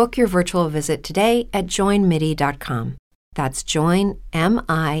 Book your virtual visit today at joinmidi.com. That's joinmidi.com.